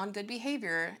again on good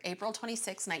behavior, April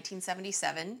 26,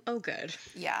 1977. Oh, good.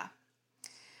 Yeah.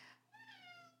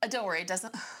 Don't worry, it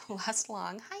doesn't last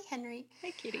long. Hi, Henry.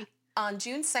 Hey, kitty. On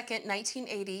June 2nd,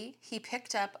 1980, he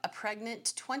picked up a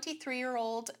pregnant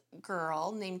 23-year-old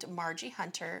girl named Margie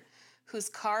Hunter, whose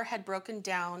car had broken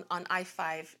down on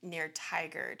I-5 near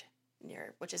Tigard,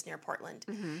 which is near Portland.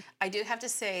 I do have to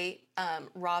say,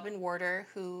 Robin Warder,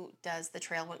 who does the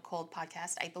Trail Went Cold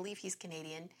podcast, I believe he's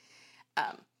Canadian,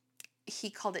 he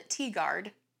called it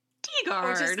Tigard. Tigard.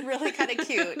 Which is really kind of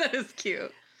cute. That is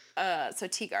cute. So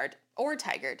Tigard or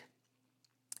Tigard.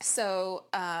 So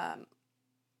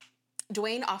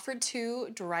Dwayne offered to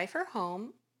drive her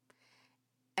home.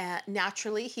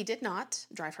 Naturally, he did not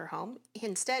drive her home.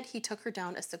 Instead, he took her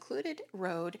down a secluded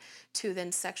road to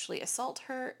then sexually assault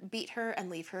her, beat her, and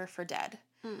leave her for dead.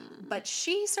 But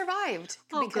she survived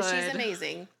because she's good.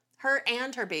 amazing. Her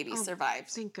and her baby survived.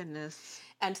 Thank goodness.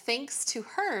 And thanks to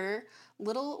her,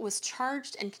 Little was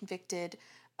charged and convicted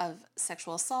of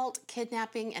sexual assault,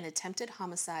 kidnapping, and attempted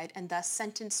homicide, and thus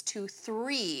sentenced to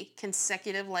 3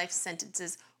 consecutive life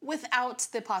sentences without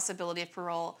the possibility of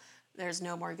parole. There's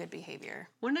no more good behavior.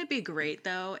 Wouldn't it be great,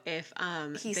 though, if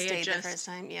He they stayed had the just first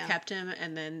time, yeah. kept him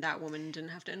and then that woman didn't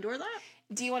have to endure that?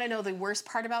 Do you want to know the worst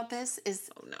part about this? Is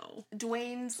Oh, no.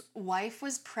 Dwayne's wife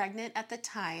was pregnant at the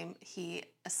time he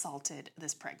assaulted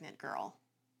this pregnant girl.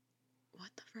 What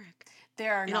the frick?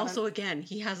 There are And also, again,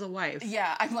 he has a wife.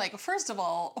 Yeah, I'm like, first of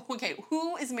all, okay,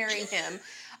 who is marrying him?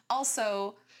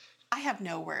 Also, I have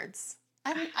no words.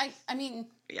 I mean...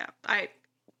 Yeah,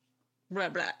 blah,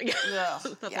 blah.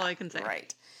 That's all I can say.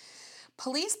 Right.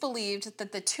 Police believed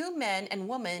that the 2 men and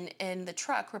woman in the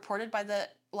truck reported by the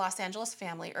Los Angeles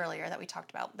family earlier that we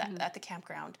talked about at the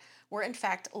campground were in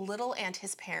fact Little and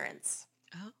his parents,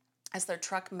 as their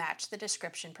truck matched the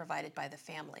description provided by the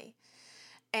family.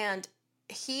 And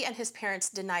he and his parents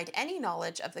denied any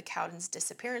knowledge of the Cowdens'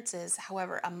 disappearances.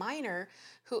 However, a miner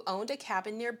who owned a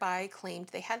cabin nearby claimed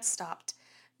they had stopped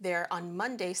there on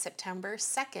Monday, September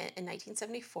 2nd in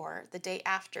 1974, the day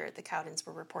after the Cowdens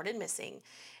were reported missing.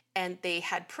 And they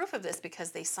had proof of this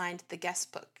because they signed the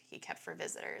guest book he kept for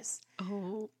visitors.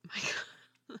 Oh, my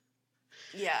God.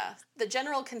 Yeah. The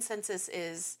general consensus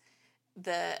is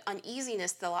the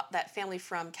uneasiness that family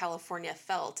from California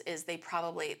felt is they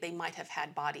might have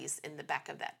had bodies in the back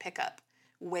of that pickup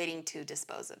waiting to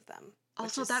dispose of them.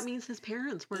 Also, that means his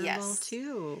parents were involved,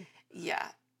 too. Yeah.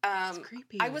 It's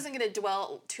creepy. I wasn't going to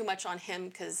dwell too much on him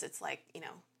because it's like, it's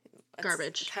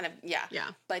garbage. Kind of, yeah.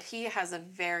 Yeah. But he has a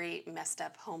very messed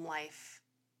up home life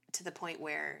to the point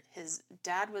where his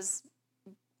dad was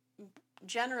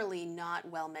generally not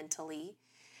well mentally,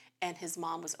 and his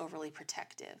mom was overly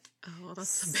protective. Oh,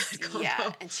 that's a bad combo.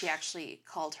 Yeah, and she actually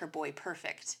called her boy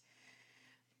perfect.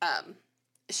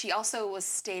 She also was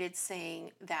stated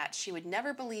saying that she would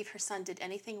never believe her son did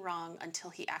anything wrong until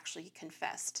he actually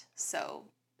confessed. So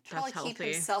to probably keep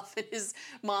himself in his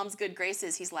mom's good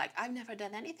graces, he's like, I've never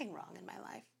done anything wrong in my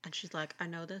life. And she's like, I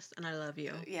know this and I love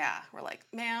you. Yeah, we're like,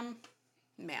 ma'am,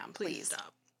 please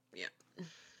stop. Yeah.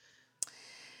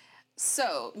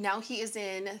 So now he is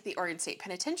in the Oregon State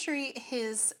Penitentiary.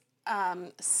 His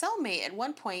cellmate at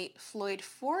one point, Floyd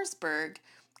Forsberg,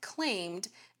 claimed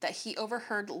that he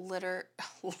overheard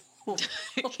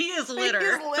He is He litter.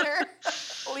 is litter.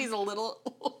 Well, he's a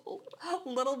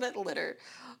little bit litter.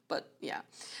 But yeah.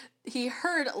 He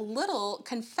heard Little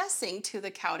confessing to the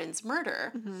Cowden's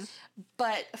murder. Mhm.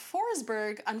 But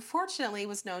Forsberg, unfortunately,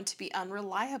 was known to be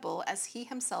unreliable as he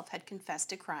himself had confessed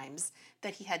to crimes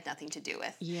that he had nothing to do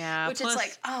with. Yeah. Which plus, is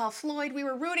like, oh, Floyd, we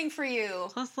were rooting for you.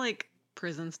 plus, like,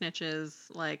 prison snitches,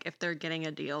 like, if they're getting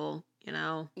a deal, you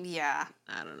know, Yeah,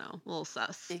 I don't know, a little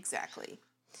sus. exactly.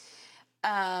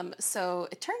 So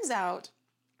it turns out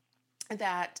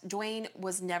that Dwayne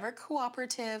was never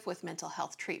cooperative with mental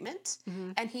health treatment,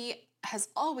 Mhm. and he has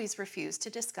always refused to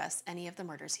discuss any of the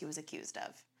murders he was accused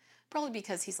of. Probably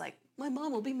because he's like, my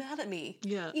mom will be mad at me.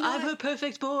 Yeah. You know I'm what? a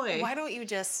perfect boy. Why don't you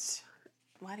just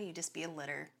be a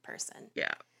litter person?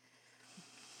 Yeah.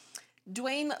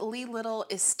 Dwayne Lee Little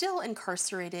is still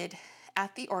incarcerated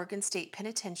at the Oregon State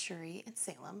Penitentiary in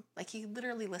Salem. Like, he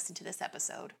literally listened to this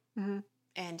episode Mhm.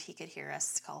 and he could hear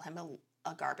us call him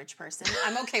a garbage person.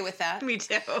 I'm okay with that. Me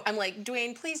too. I'm like,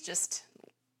 Dwayne, please just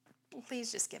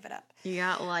give it up. You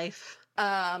got life.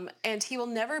 And he will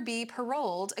never be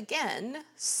paroled again.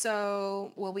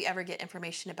 So, will we ever get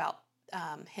information about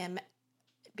him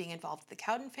being involved with the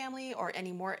Cowden family, or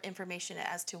any more information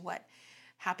as to what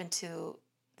happened to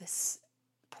this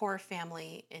poor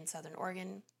family in Southern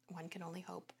Oregon? One can only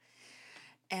hope.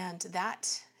 And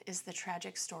that is the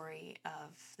tragic story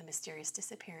of the mysterious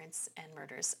disappearance and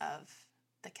murders of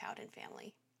the Cowden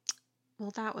family.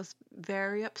 Well, that was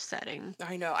very upsetting.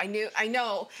 I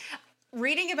know.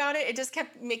 Reading about it, it just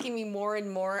kept making me more and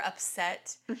more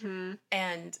upset. Mm-hmm.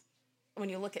 And when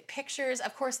you look at pictures,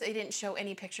 of course, they didn't show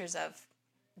any pictures of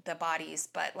the bodies,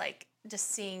 but like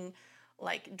just seeing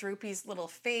like Droopy's little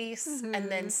face, and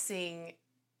then seeing,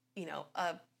 you know,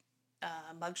 a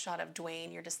mugshot of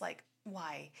Dwayne, you're just like,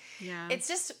 why? Yeah. It's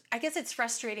just, I guess it's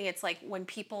frustrating. It's like when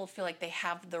people feel like they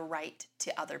have the right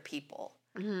to other people.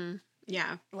 Mm-hmm.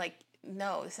 Yeah. Like,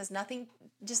 no, this has nothing,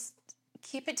 just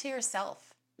keep it to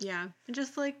yourself. Yeah. And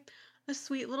just like a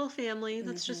sweet little family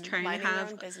that's just trying Minding to their have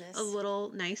own business. a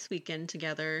little nice weekend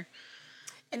together.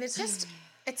 And it's just,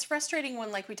 it's frustrating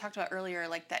when, like we talked about earlier,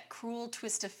 like that cruel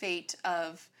twist of fate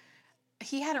of,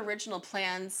 he had original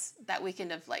plans that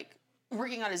weekend of like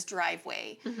working on his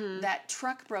driveway. That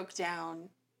truck broke down, and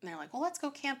they're like, well, let's go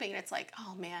camping. And it's like,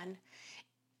 oh man,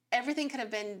 everything could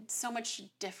have been so much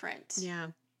different. Yeah.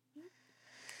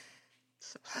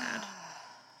 So sad.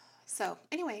 So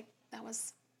anyway,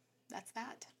 that's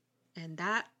that. And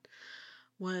that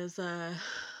was That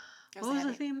was what was the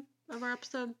heavy. theme of our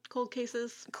episode? Cold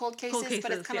cases? Cold cases,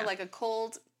 but it's kind yeah. of like a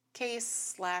cold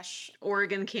case /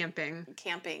 Oregon camping.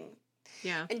 camping.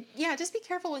 Yeah. And yeah, just be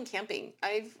careful when camping.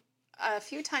 A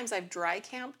few times I've dry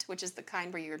camped, which is the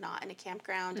kind where you're not in a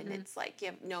campground and it's like you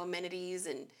have no amenities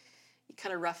and you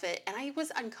kind of rough it. And I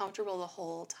was uncomfortable the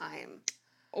whole time.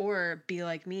 Or be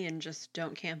like me and just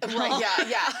don't camp at Right, all.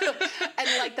 yeah. And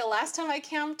like the last time I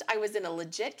camped, I was in a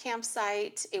legit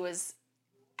campsite.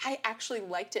 I actually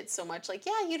liked it so much. Like,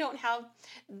 yeah, you don't have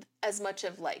as much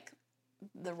of like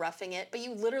the roughing it, but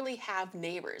you literally have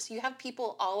neighbors. You have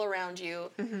people all around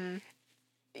you. Mm-hmm.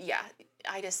 Yeah,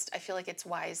 I feel like it's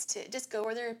wise to just go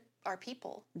where there are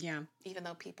people, Yeah, even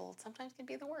though people sometimes can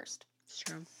be the worst. it's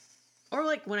true. Or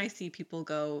like when I see people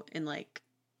go in like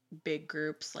big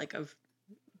groups, like of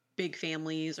big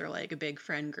families or like a big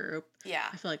friend group. Yeah.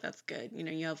 I feel like that's good. You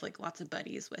know, you have like lots of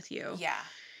buddies with you. Yeah.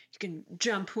 You can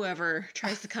jump whoever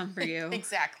tries to come for you.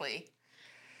 Exactly.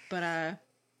 But I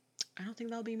don't think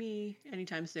that'll be me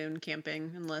anytime soon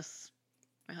camping unless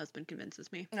my husband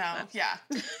convinces me. No, But- yeah.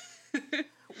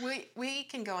 We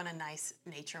can go on a nice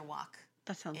nature walk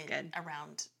That sounds good.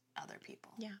 around other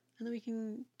people. Yeah. And then we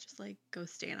can just like go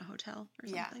stay in a hotel or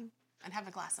Yeah. something. And have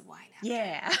a glass of wine after.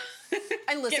 Yeah.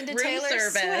 And listen Get to room Taylor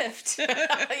service. Swift.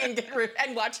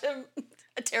 and watch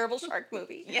a terrible shark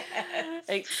movie. Yes.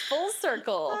 Like, full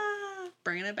circle.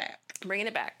 Bringing it back. Bringing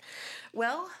it back.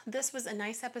 Well, this was a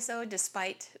nice episode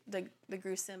despite the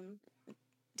gruesome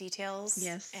details.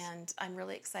 Yes. And I'm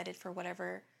really excited for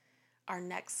whatever our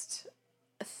next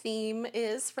theme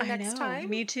is for next time.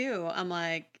 Me too. I'm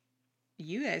like,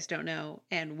 you guys don't know,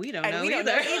 and we don't And know we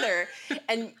either. don't know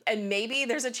either. And maybe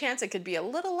there's a chance it could be a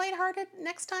little lighthearted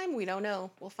next time. We don't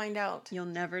know. We'll find out. You'll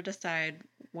never decide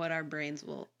what our brains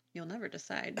will. You'll never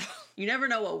decide. You never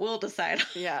know what we'll decide.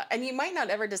 Yeah. And you might not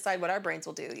ever decide what our brains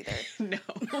will do either. No.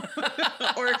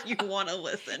 Or if you want to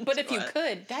listen. But to if you it.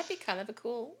 could, that'd be kind of a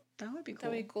cool. That would be cool. That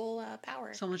would be a cool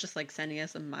power. Someone's just like sending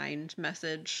us a mind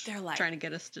message. They're like- trying to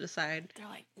get us to decide. They're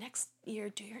like, next year,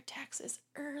 do your taxes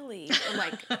early. I'm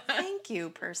like, thank you,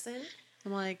 person.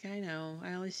 I'm like, I know.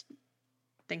 I always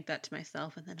think that to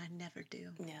myself, and then I never do.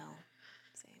 No.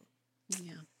 Same.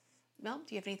 Yeah. Mel,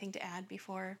 do you have anything to add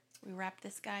before we wrap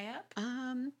this guy up?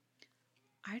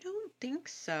 I don't think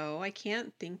so. I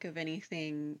can't think of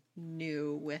anything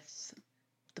new with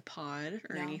the pod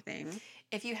or No. anything.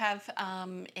 If you have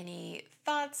any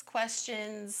thoughts,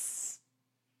 questions,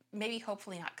 maybe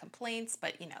hopefully not complaints,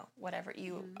 but whatever,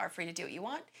 you are free to do what you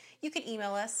want. You can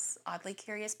email us,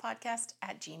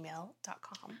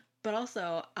 oddlycuriouspodcast@gmail.com. But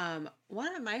also,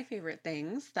 one of my favorite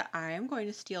things that I am going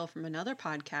to steal from another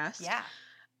podcast. Yeah.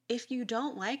 If you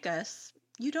don't like us,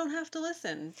 you don't have to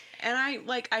listen. And I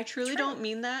truly True. don't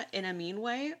mean that in a mean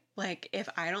way. Like, if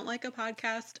I don't like a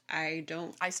podcast, I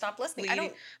stop listening. I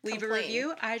don't leave complain. a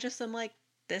review. I just am like,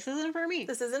 this isn't for me.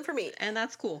 This isn't for me. And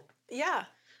that's cool. Yeah.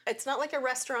 It's not like a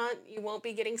restaurant. You won't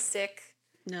be getting sick.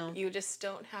 No. You just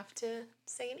don't have to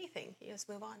say anything. You just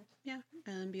move on. Yeah.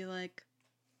 And then be like,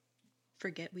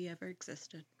 forget we ever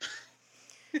existed.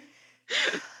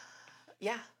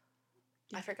 Yeah.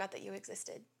 I forgot that you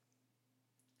existed.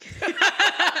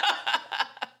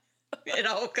 It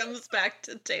all comes back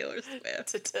to Taylor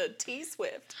Swift. to T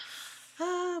Swift.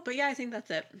 But yeah, I think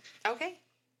that's it. Okay.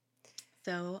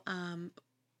 So,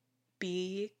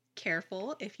 be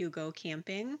careful if you go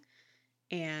camping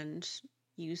and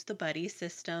use the buddy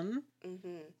system.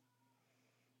 Mm-hmm.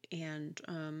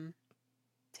 And,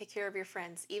 take care of your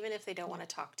friends, even if they don't want to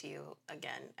talk to you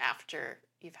again after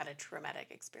you've had a traumatic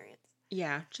experience.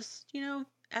 yeah, just,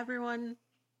 everyone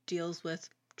deals with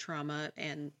trauma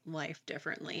and life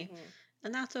differently. Mm-hmm.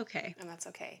 And that's okay. And that's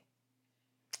okay.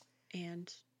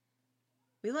 And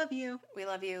we love you. We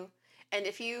love you. And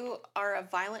if you are a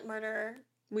violent murderer,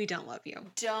 We don't love you.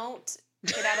 don't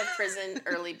get out of prison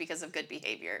early because of good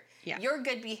behavior. Yeah. Your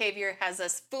good behavior has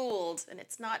us fooled, and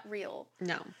it's not real.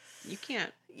 No, you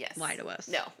can't Yes. lie to us.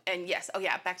 No. And yes. Oh,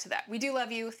 yeah. Back to that. We do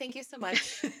love you. Thank you so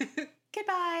much.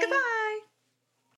 Goodbye. Goodbye.